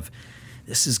agenda of,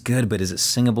 this is good, but is it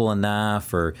singable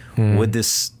enough? Or would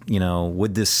this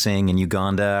sing in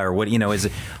Uganda? Or what, is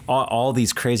it all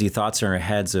these crazy thoughts in our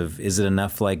heads of, is it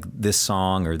enough like this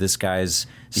song or this guy's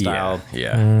style?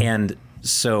 Yeah. And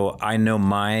so I know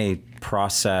my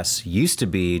process used to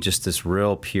be just this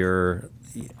real pure,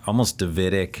 almost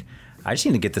Davidic, I just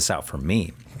need to get this out for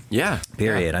me. Yeah.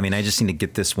 Period. Yeah. I mean, I just need to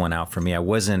get this one out for me. I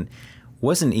wasn't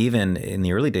even in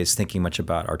the early days thinking much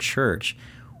about our church.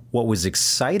 What was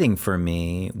exciting for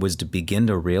me was to begin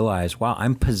to realize, wow,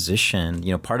 I'm positioned,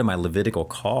 part of my Levitical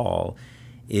call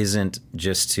isn't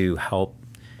just to help,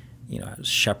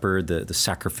 shepherd the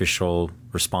sacrificial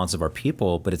response of our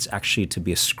people, but it's actually to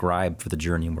be a scribe for the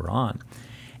journey we're on.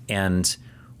 And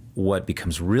what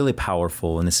becomes really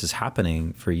powerful, and this is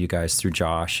happening for you guys through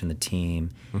Josh and the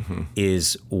team,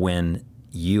 is when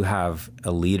you have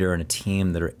a leader and a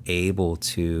team that are able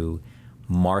to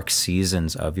mark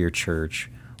seasons of your church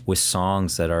with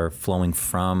songs that are flowing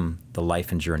from the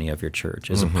life and journey of your church,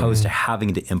 as opposed to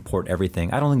having to import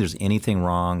everything. I don't think there's anything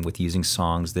wrong with using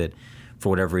songs that, for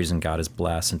whatever reason, God has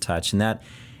blessed and touched. And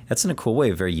that's in a cool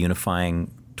way, very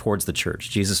unifying towards the church.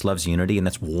 Jesus loves unity, and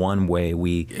that's one way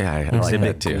we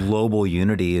exhibit global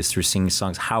unity is through singing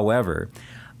songs. However,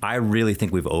 I really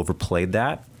think we've overplayed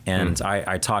that. And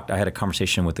I had a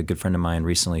conversation with a good friend of mine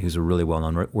recently who's a really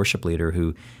well-known worship leader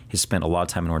who has spent a lot of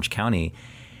time in Orange County.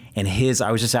 And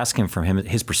I was just asking from him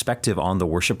his perspective on the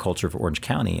worship culture of Orange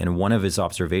County. And one of his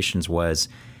observations was,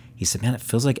 he said, man, it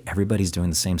feels like everybody's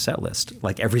doing the same set list.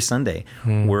 Like every Sunday,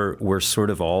 we're sort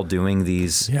of all doing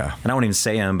these, and I won't even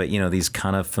say them, but these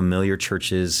kind of familiar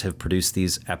churches have produced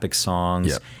these epic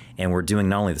songs. And we're doing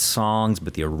not only the songs,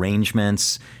 but the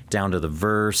arrangements down to the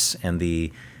verse and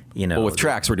the, with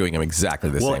tracks, we're doing them exactly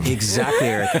the same. Well, exactly,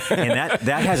 Eric. And that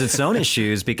has its own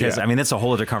issues because, that's a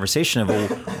whole other conversation of, well,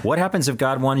 what happens if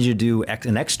God wanted you to do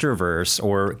an extra verse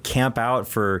or camp out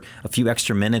for a few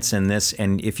extra minutes in this,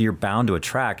 and if you're bound to a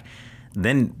track,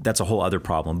 then that's a whole other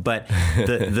problem. But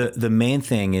the main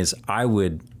thing is I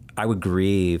would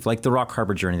grieve, like the Rock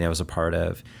Harbor journey that I was a part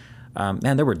of.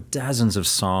 Man, there were dozens of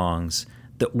songs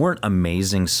that weren't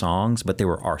amazing songs, but they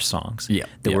were our songs.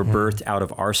 They were birthed out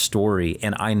of our story.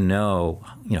 And I know,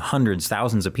 hundreds,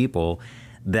 thousands of people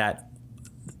that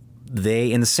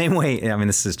they, in the same way,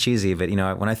 this is cheesy, but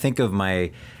when I think of my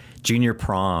junior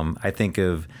prom, I think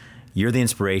of You're the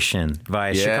Inspiration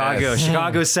by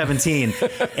Chicago 17.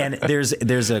 And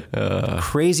there's a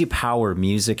crazy power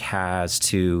music has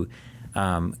to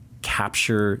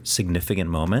capture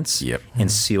significant moments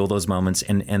and seal those moments.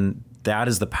 And that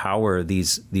is the power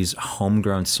these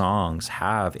homegrown songs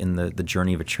have in the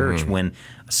journey of a church. When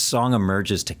a song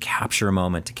emerges to capture a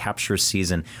moment, to capture a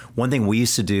season. One thing we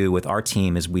used to do with our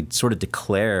team is we'd sort of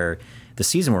declare the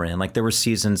season we're in. Like there were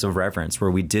seasons of reverence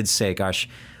where we did say, gosh,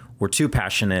 we're too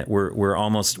passionate,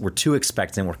 we're too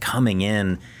expectant, we're coming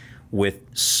in with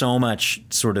so much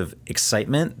sort of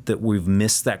excitement that we've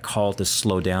missed that call to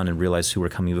slow down and realize who we're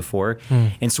coming before.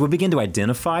 And so we begin to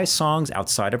identify songs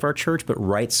outside of our church, but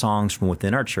write songs from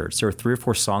within our church. There were 3 or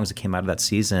 4 songs that came out of that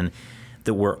season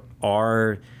that were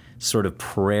our sort of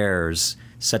prayers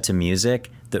set to music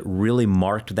that really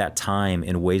marked that time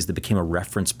in ways that became a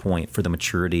reference point for the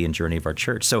maturity and journey of our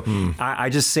church. So I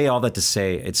just say all that to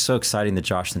say it's so exciting that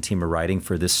Josh and the team are writing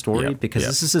for this story because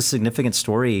this is a significant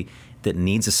story that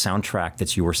needs a soundtrack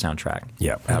that's your soundtrack.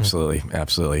 Yeah, absolutely.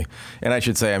 Absolutely. And I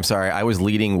should say, I'm sorry, I was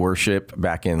leading worship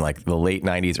back in like the late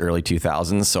 90s, early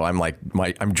 2000s. So I'm like,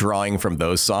 I'm drawing from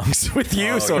those songs with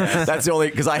you. That's the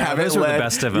only, because I haven't those led. Are the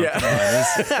best of them.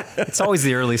 Yeah. It's always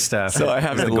the early stuff. So I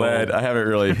haven't led. I haven't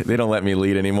really, they don't let me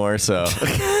lead anymore. So,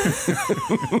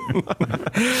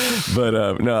 but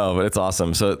it's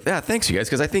awesome. So yeah, thanks you guys.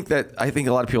 Because I think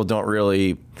a lot of people don't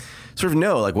really sort of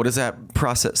know, like, what is that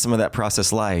process, some of that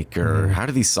process like, or how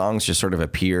do these songs just sort of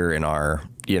appear in our,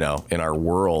 in our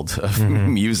world of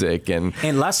music? And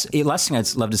last thing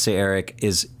I'd love to say, Eric,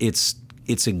 is it's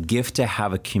a gift to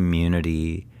have a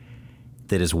community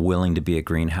that is willing to be a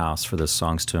greenhouse for those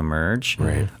songs to emerge,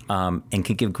 right? And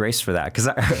can give grace for that. Because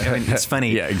it's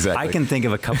funny. Yeah, exactly. I can think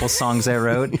of a couple songs I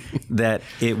wrote that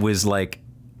it was like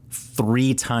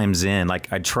 3 times in,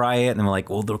 like I'd try it and I'm like,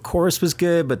 well, the chorus was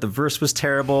good, but the verse was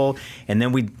terrible. And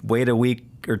then we'd wait a week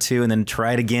or 2 and then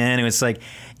try it again. It was like,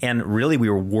 and really we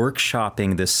were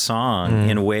workshopping this song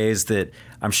in ways that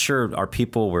I'm sure our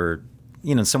people were,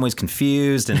 in some ways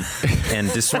confused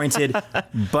and disoriented,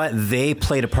 but they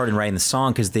played a part in writing the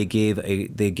song because they gave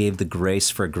the grace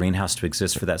for a greenhouse to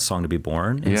exist, for that song to be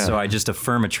born. And so I just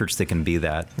affirm a church that can be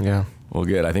that. Yeah. Well,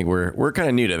 good. I think we're kind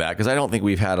of new to that because I don't think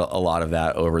we've had a lot of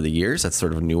that over the years. That's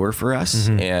sort of newer for us.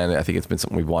 And I think it's been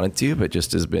something we've wanted to, but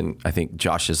just has been, I think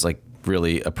Josh is like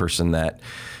really a person that,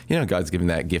 God's given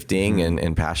that gifting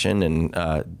and passion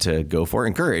and to go for it.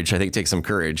 And courage. I think it takes some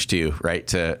courage too, right?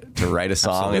 To write a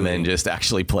song and then just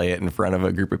actually play it in front of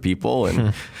a group of people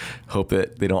and hope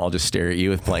that they don't all just stare at you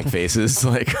with blank faces.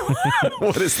 Like,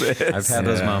 what is this? I've had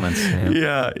those moments.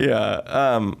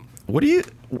 Yeah. What do you,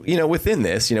 within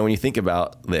this, when you think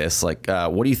about this, like,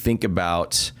 what do you think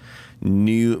about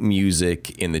new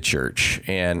music in the church?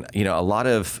 And, a lot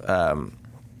of,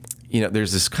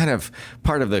 there's this kind of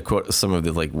part of the quote, some of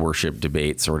the like worship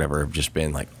debates or whatever have just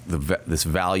been like this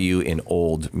value in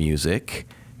old music.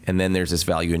 And then there's this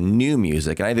value in new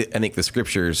music. And I think the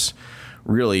scriptures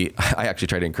really, I actually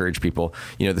try to encourage people,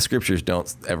 the scriptures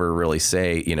don't ever really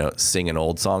say, sing an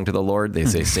old song to the Lord. They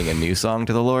say sing a new song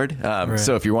to the Lord. Right.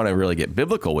 So if you want to really get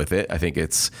biblical with it, I think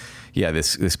it's,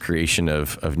 this creation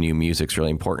of new music's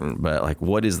really important. But like,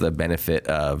 what is the benefit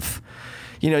of,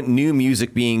 new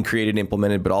music being created and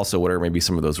implemented, but also what are maybe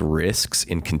some of those risks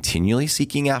in continually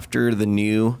seeking after the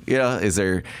new? Is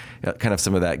there kind of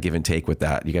some of that give and take with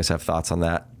that? You guys have thoughts on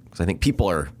that? Because I think people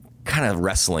are kind of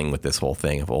wrestling with this whole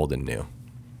thing of old and new.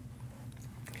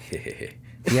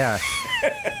 Yeah.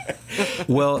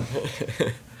 Well,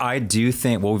 I do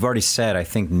think, we've already said, I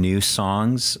think new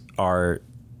songs are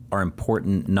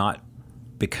important, not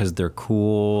because they're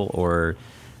cool or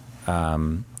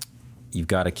you've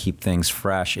got to keep things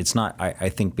fresh. It's not, I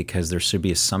think, because there should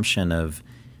be assumption of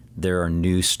there are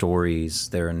new stories,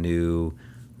 there are new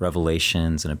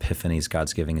revelations and epiphanies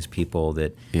God's giving his people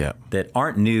that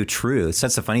aren't new truths.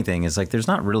 That's the funny thing, is like there's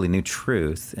not really new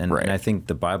truth. And I think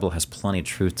the Bible has plenty of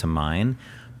truth to mine,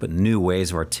 but new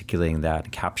ways of articulating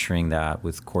that, capturing that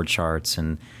with chord charts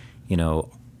and,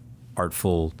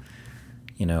 artful,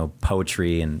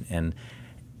 poetry. And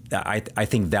I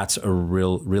think that's a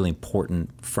really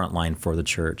important front line for the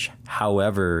church.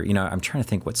 However, I'm trying to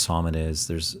think what psalm it is.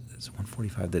 There's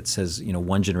 145 that says,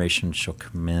 one generation shall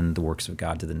commend the works of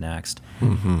God to the next.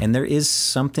 Mm-hmm. And there is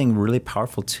something really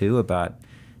powerful too about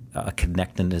a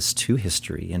connectedness to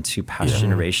history and to past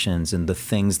generations and the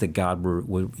things that God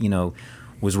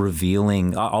was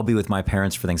revealing. I'll be with my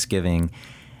parents for Thanksgiving,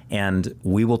 and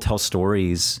we will tell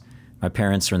stories. My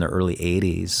parents are in their early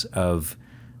 80s of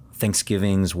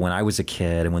Thanksgivings when I was a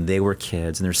kid and when they were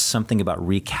kids, and there's something about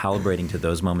recalibrating to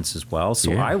those moments as well.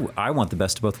 So I want the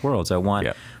best of both worlds. I want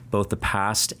both the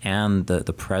past and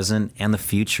the present and the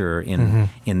future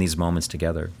in these moments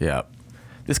together. Yeah.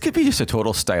 This could be just a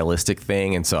total stylistic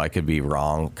thing, and so I could be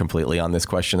wrong completely on this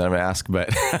question that I'm going to ask, but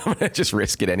I'm going to just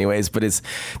risk it anyways. But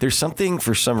there's something,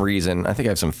 for some reason, I think I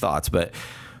have some thoughts, but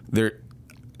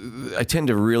I tend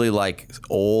to really like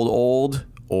old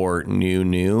or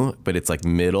new, but it's like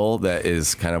middle that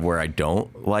is kind of where I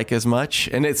don't like as much.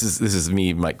 And this is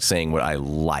me like saying what I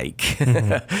like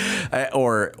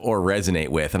or resonate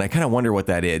with. And I kind of wonder what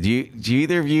that is. Do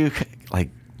either of you like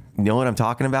know what I'm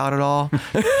talking about at all?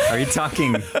 Are you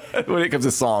talking when it comes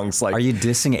to songs? Like, are you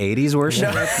dissing 80s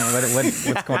worship?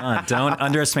 What's going on? Don't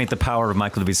underestimate the power of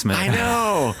Michael W. Smith. I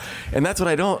know. And that's what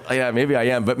I don't. Yeah, maybe I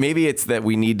am. But maybe it's that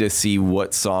we need to see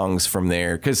what songs from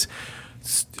there, because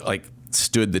like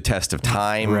stood the test of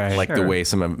time, the way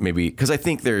some of maybe, because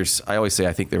I always say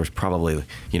I think there was probably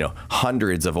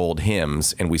hundreds of old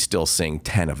hymns and we still sing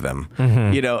 10 of them,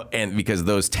 and because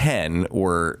those 10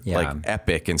 were like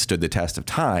epic and stood the test of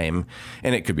time,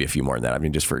 and it could be a few more than that. I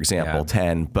mean, just for example,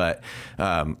 10, but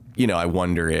I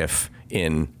wonder if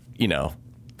in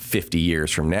 50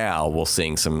 years from now we'll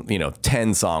sing some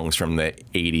 10 songs from the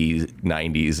 80s,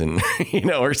 90s, and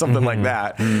or something like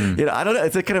that. I don't know,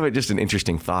 it's just an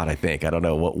interesting thought. I don't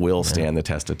know what will stand the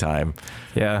test of time.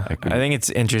 I think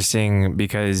it's interesting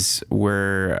because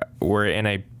we're in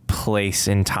a place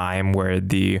in time where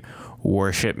the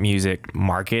worship music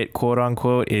market, quote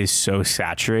unquote, is so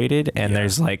saturated, and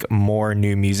there's like more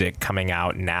new music coming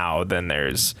out now than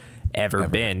there's ever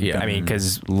been. I mean,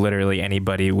 because literally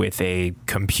anybody with a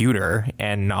computer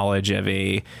and knowledge of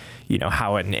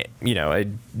how an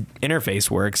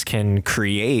interface works can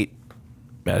create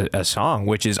a song,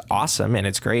 which is awesome and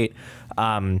it's great.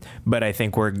 But I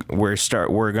think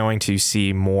we're going to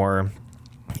see more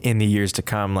in the years to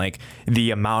come, like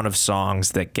the amount of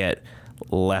songs that get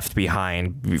left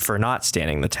behind for not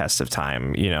standing the test of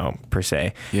time, per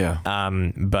se.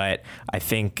 But I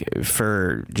think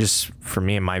for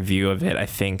me and my view of it, I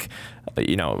think,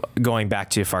 going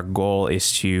back to if our goal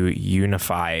is to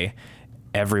unify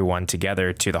everyone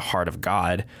together to the heart of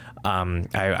God,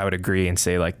 I would agree and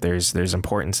say like there's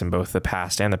importance in both the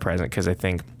past and the present, because I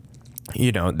think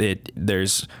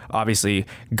there's obviously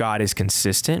God is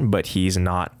consistent, but he's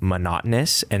not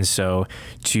monotonous. And so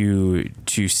to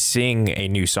sing a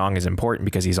new song is important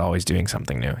because he's always doing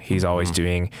something new. He's always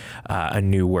doing a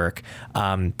new work.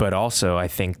 But also I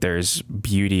think there's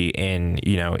beauty in,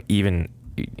 even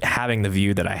having the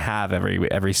view that I have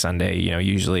every Sunday,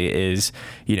 usually is,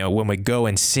 when we go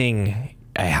and sing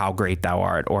a How Great Thou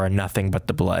Art or a Nothing But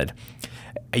the Blood,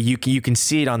 you can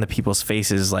see it on the people's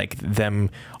faces, like them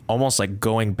almost like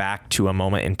going back to a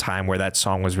moment in time where that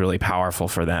song was really powerful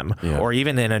for them, or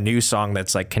even in a new song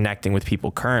that's like connecting with people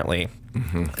currently.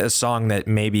 a song that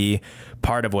maybe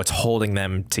part of what's holding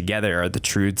them together are the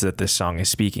truths that this song is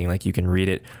speaking. Like you can read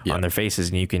it on their faces,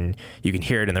 and you can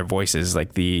hear it in their voices,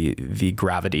 like the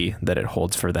gravity that it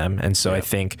holds for them. And so I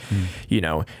think,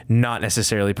 not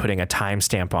necessarily putting a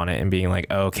timestamp on it and being like,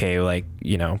 okay, like,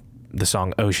 the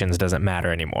song Oceans doesn't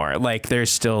matter anymore. Like there's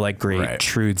still like great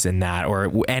truths in that,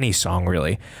 or any song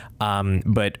really.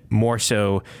 But more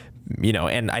so,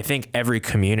 and I think every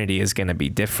community is going to be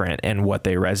different in what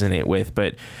they resonate with,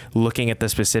 but looking at the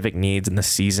specific needs and the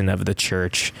season of the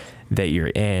church that you're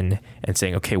in and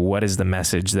saying, okay, what is the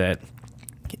message that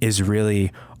is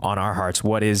really on our hearts?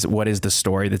 What is the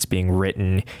story that's being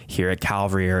written here at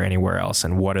Calvary or anywhere else?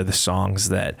 And what are the songs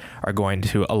that are going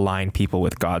to align people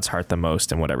with God's heart the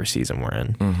most in whatever season we're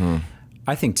in? Mm-hmm.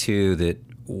 I think too, that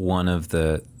one of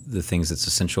the things that's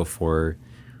essential for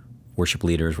worship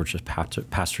leaders, worship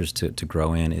pastors to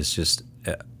grow in is just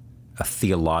a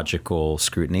theological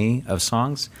scrutiny of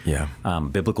songs,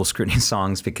 biblical scrutiny of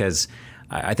songs, because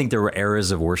I think there were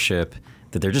eras of worship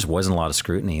that there just wasn't a lot of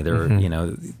scrutiny. There,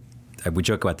 we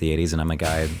joke about the 80s, and I'm a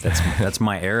guy, that's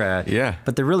my era. Yeah.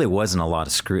 But there really wasn't a lot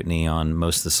of scrutiny on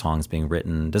most of the songs being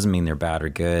written. Doesn't mean they're bad or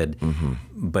good,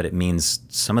 but it means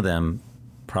some of them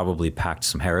probably packed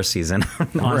some heresies in,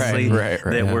 honestly,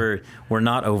 that were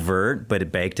not overt, but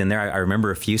it baked in there. I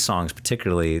remember a few songs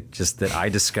particularly just that I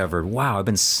discovered, wow, I've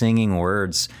been singing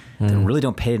words that really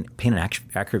don't paint an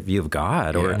accurate view of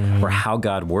God or how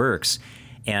God works.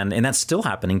 And that's still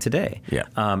happening today. Yeah.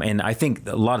 And I think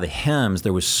a lot of the hymns,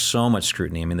 there was so much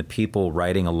scrutiny. I mean, the people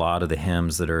writing a lot of the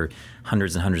hymns that are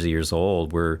hundreds and hundreds of years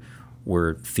old were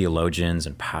theologians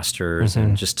and pastors,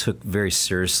 and just took very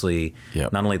seriously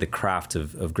not only the craft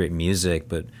of great music,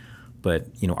 but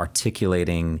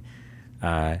articulating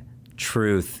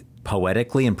truth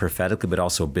poetically and prophetically, but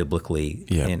also biblically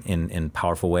in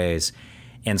powerful ways.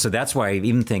 And so that's why I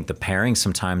even think the pairing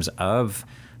sometimes of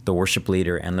the worship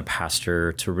leader and the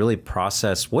pastor to really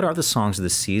process what are the songs of the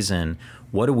season,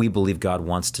 what do we believe God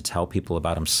wants to tell people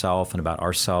about himself and about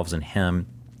ourselves and him,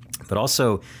 but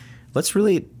also let's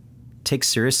really take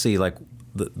seriously like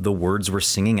the words we're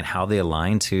singing and how they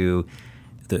align to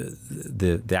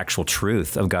the actual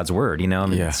truth of God's word,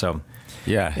 So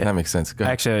that makes sense. Go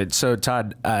ahead. Actually, so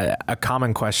Todd, a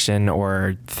common question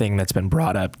or thing that's been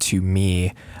brought up to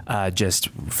me just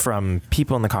from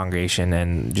people in the congregation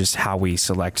and just how we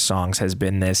select songs has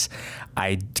been this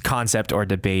concept or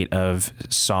debate of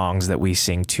songs that we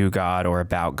sing to God or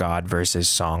about God versus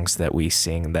songs that we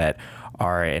sing that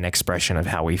are an expression of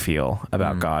how we feel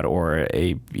about God or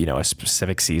a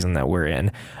specific season that we're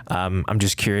in. I'm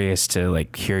just curious to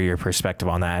hear your perspective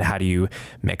on that. How do you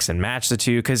mix and match the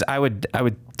two? Because I would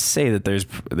say that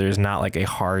there's not like a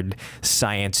hard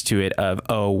science to it of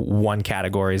one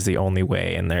category is the only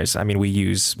way, and we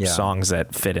use songs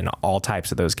that fit in all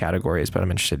types of those categories. But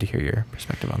I'm interested to hear your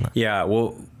perspective on that. Yeah,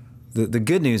 well, the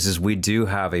good news is we do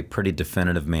have a pretty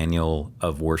definitive manual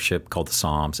of worship called the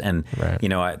Psalms. And,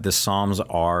 the Psalms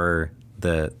are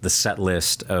the set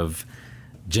list of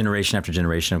generation after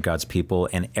generation of God's people,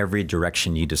 and every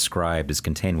direction you described is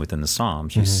contained within the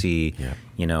Psalms. You see,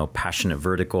 passionate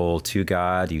vertical to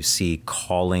God. You see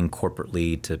calling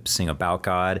corporately to sing about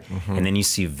God. And then you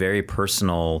see very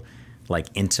personal,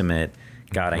 intimate,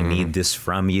 God, I need this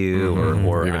from you,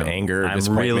 or even anger,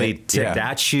 I'm really ticked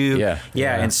at you.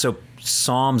 Yeah. And so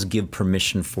Psalms give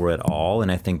permission for it all,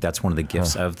 and I think that's one of the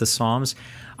gifts of the Psalms.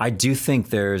 I do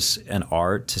think there's an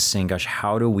art to saying, gosh,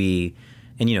 how do we,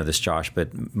 and you know this, Josh,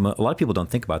 but a lot of people don't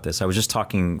think about this. I was just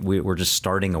talking, we're just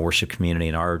starting a worship community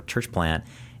in our church plant,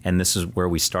 and this is where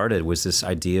we started, was this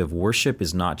idea of worship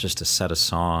is not just a set of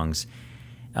songs.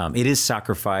 It is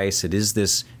sacrifice. It is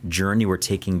this journey we're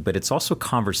taking, but it's also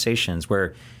conversations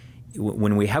where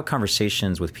when we have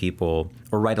conversations with people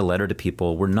or write a letter to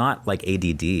people, we're not like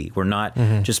ADD. We're not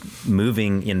just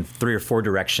moving in 3 or 4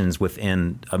 directions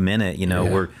within a minute.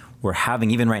 We're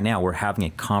having, even right now, we're having a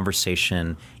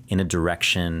conversation in a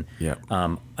direction.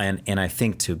 And I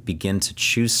think to begin to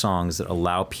choose songs that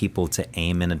allow people to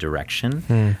aim in a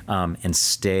direction and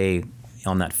stay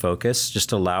on that focus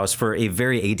just allows for a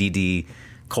very ADD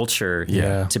culture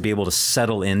to be able to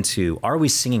settle into, are we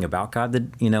singing about God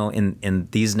in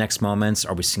these next moments?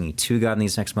 Are we singing to God in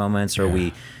these next moments? Are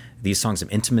we these songs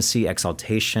of intimacy,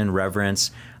 exaltation,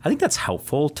 reverence? I think that's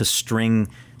helpful to string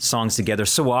songs together.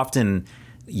 So often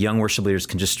young worship leaders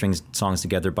can just string songs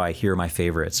together by here are my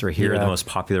favorites, or here are the most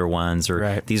popular ones,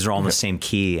 or these are all in the same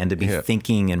key, and to be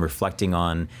thinking and reflecting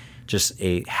on just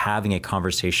having a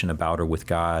conversation about or with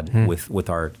God, with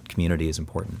our community is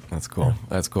important. That's cool. Yeah.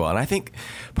 That's cool. And I think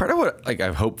part of what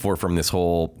I've hoped for from this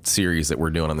whole series that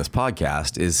we're doing on this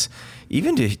podcast is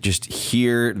even to just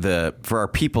hear for our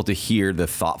people to hear the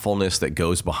thoughtfulness that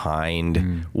goes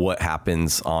behind what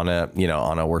happens on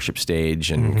a worship stage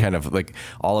and kind of like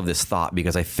all of this thought,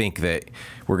 because I think that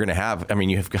we're going to have,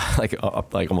 you've got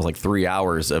like almost like 3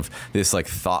 hours of this like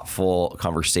thoughtful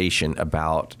conversation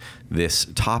about this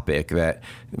topic that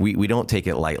we don't take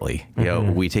it lightly. You know,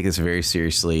 we take this very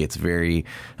seriously. It's very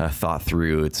thought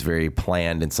through. It's very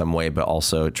planned in some way, but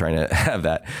also trying to have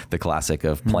the classic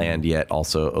of planned yet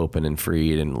also open and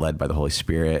freed and led by the Holy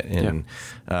Spirit. And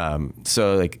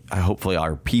so like hopefully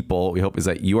our people, we hope is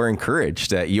that you are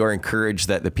encouraged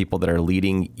that the people that are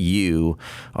leading you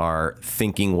are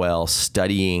thinking well,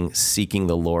 studying, seeking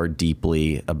the Lord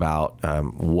deeply about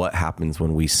what happens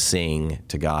when we sing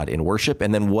to God in worship,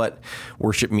 and then what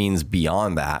worship means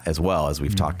beyond that as well, as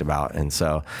we've talked about. And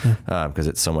so, because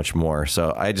it's so much more.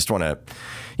 So I just want to,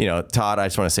 Todd, I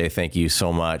just want to say thank you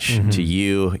so much to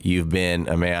you. You've been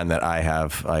a man that I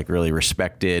have like really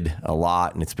respected a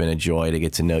lot, and it's been a joy to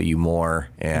get to know you more.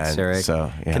 And thanks, Eric.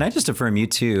 So, yeah. Can I just affirm you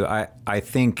too? I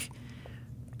think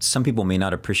some people may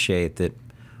not appreciate that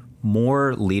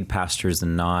more lead pastors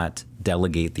than not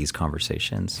delegate these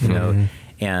conversations,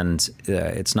 and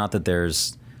it's not that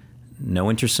there's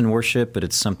no interest in worship, but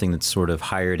it's something that's sort of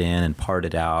hired in and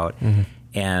parted out.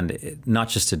 And not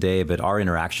just today, but our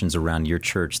interactions around your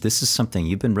church, this is something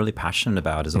you've been really passionate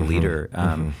about as a leader.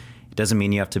 It doesn't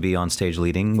mean you have to be on stage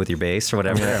leading with your bass or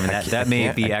whatever. That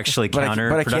may be actually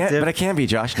counterproductive. But I can be,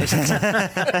 Josh.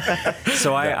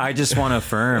 So I just want to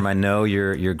affirm, I know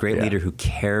you're a great leader who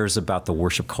cares about the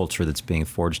worship culture that's being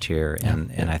forged here,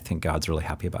 and I think God's really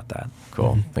happy about that.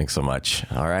 Cool. Thanks so much.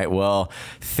 All right. Well,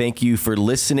 thank you for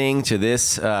listening to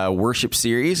this worship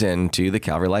series and to the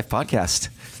Calvary Life podcast.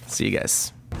 See you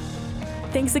guys.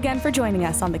 Thanks again for joining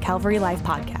us on the Calvary Life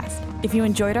podcast. If you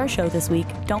enjoyed our show this week,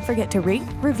 don't forget to rate,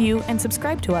 review, and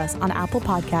subscribe to us on Apple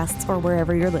Podcasts or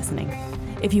wherever you're listening.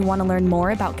 If you want to learn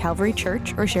more about Calvary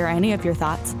Church or share any of your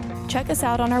thoughts, check us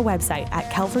out on our website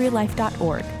at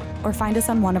calvarylife.org or find us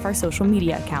on one of our social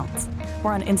media accounts.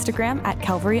 We're on Instagram at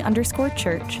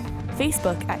Calvary_Church,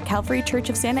 Facebook at Calvary Church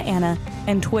of Santa Ana,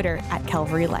 and Twitter at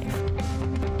Calvary Life.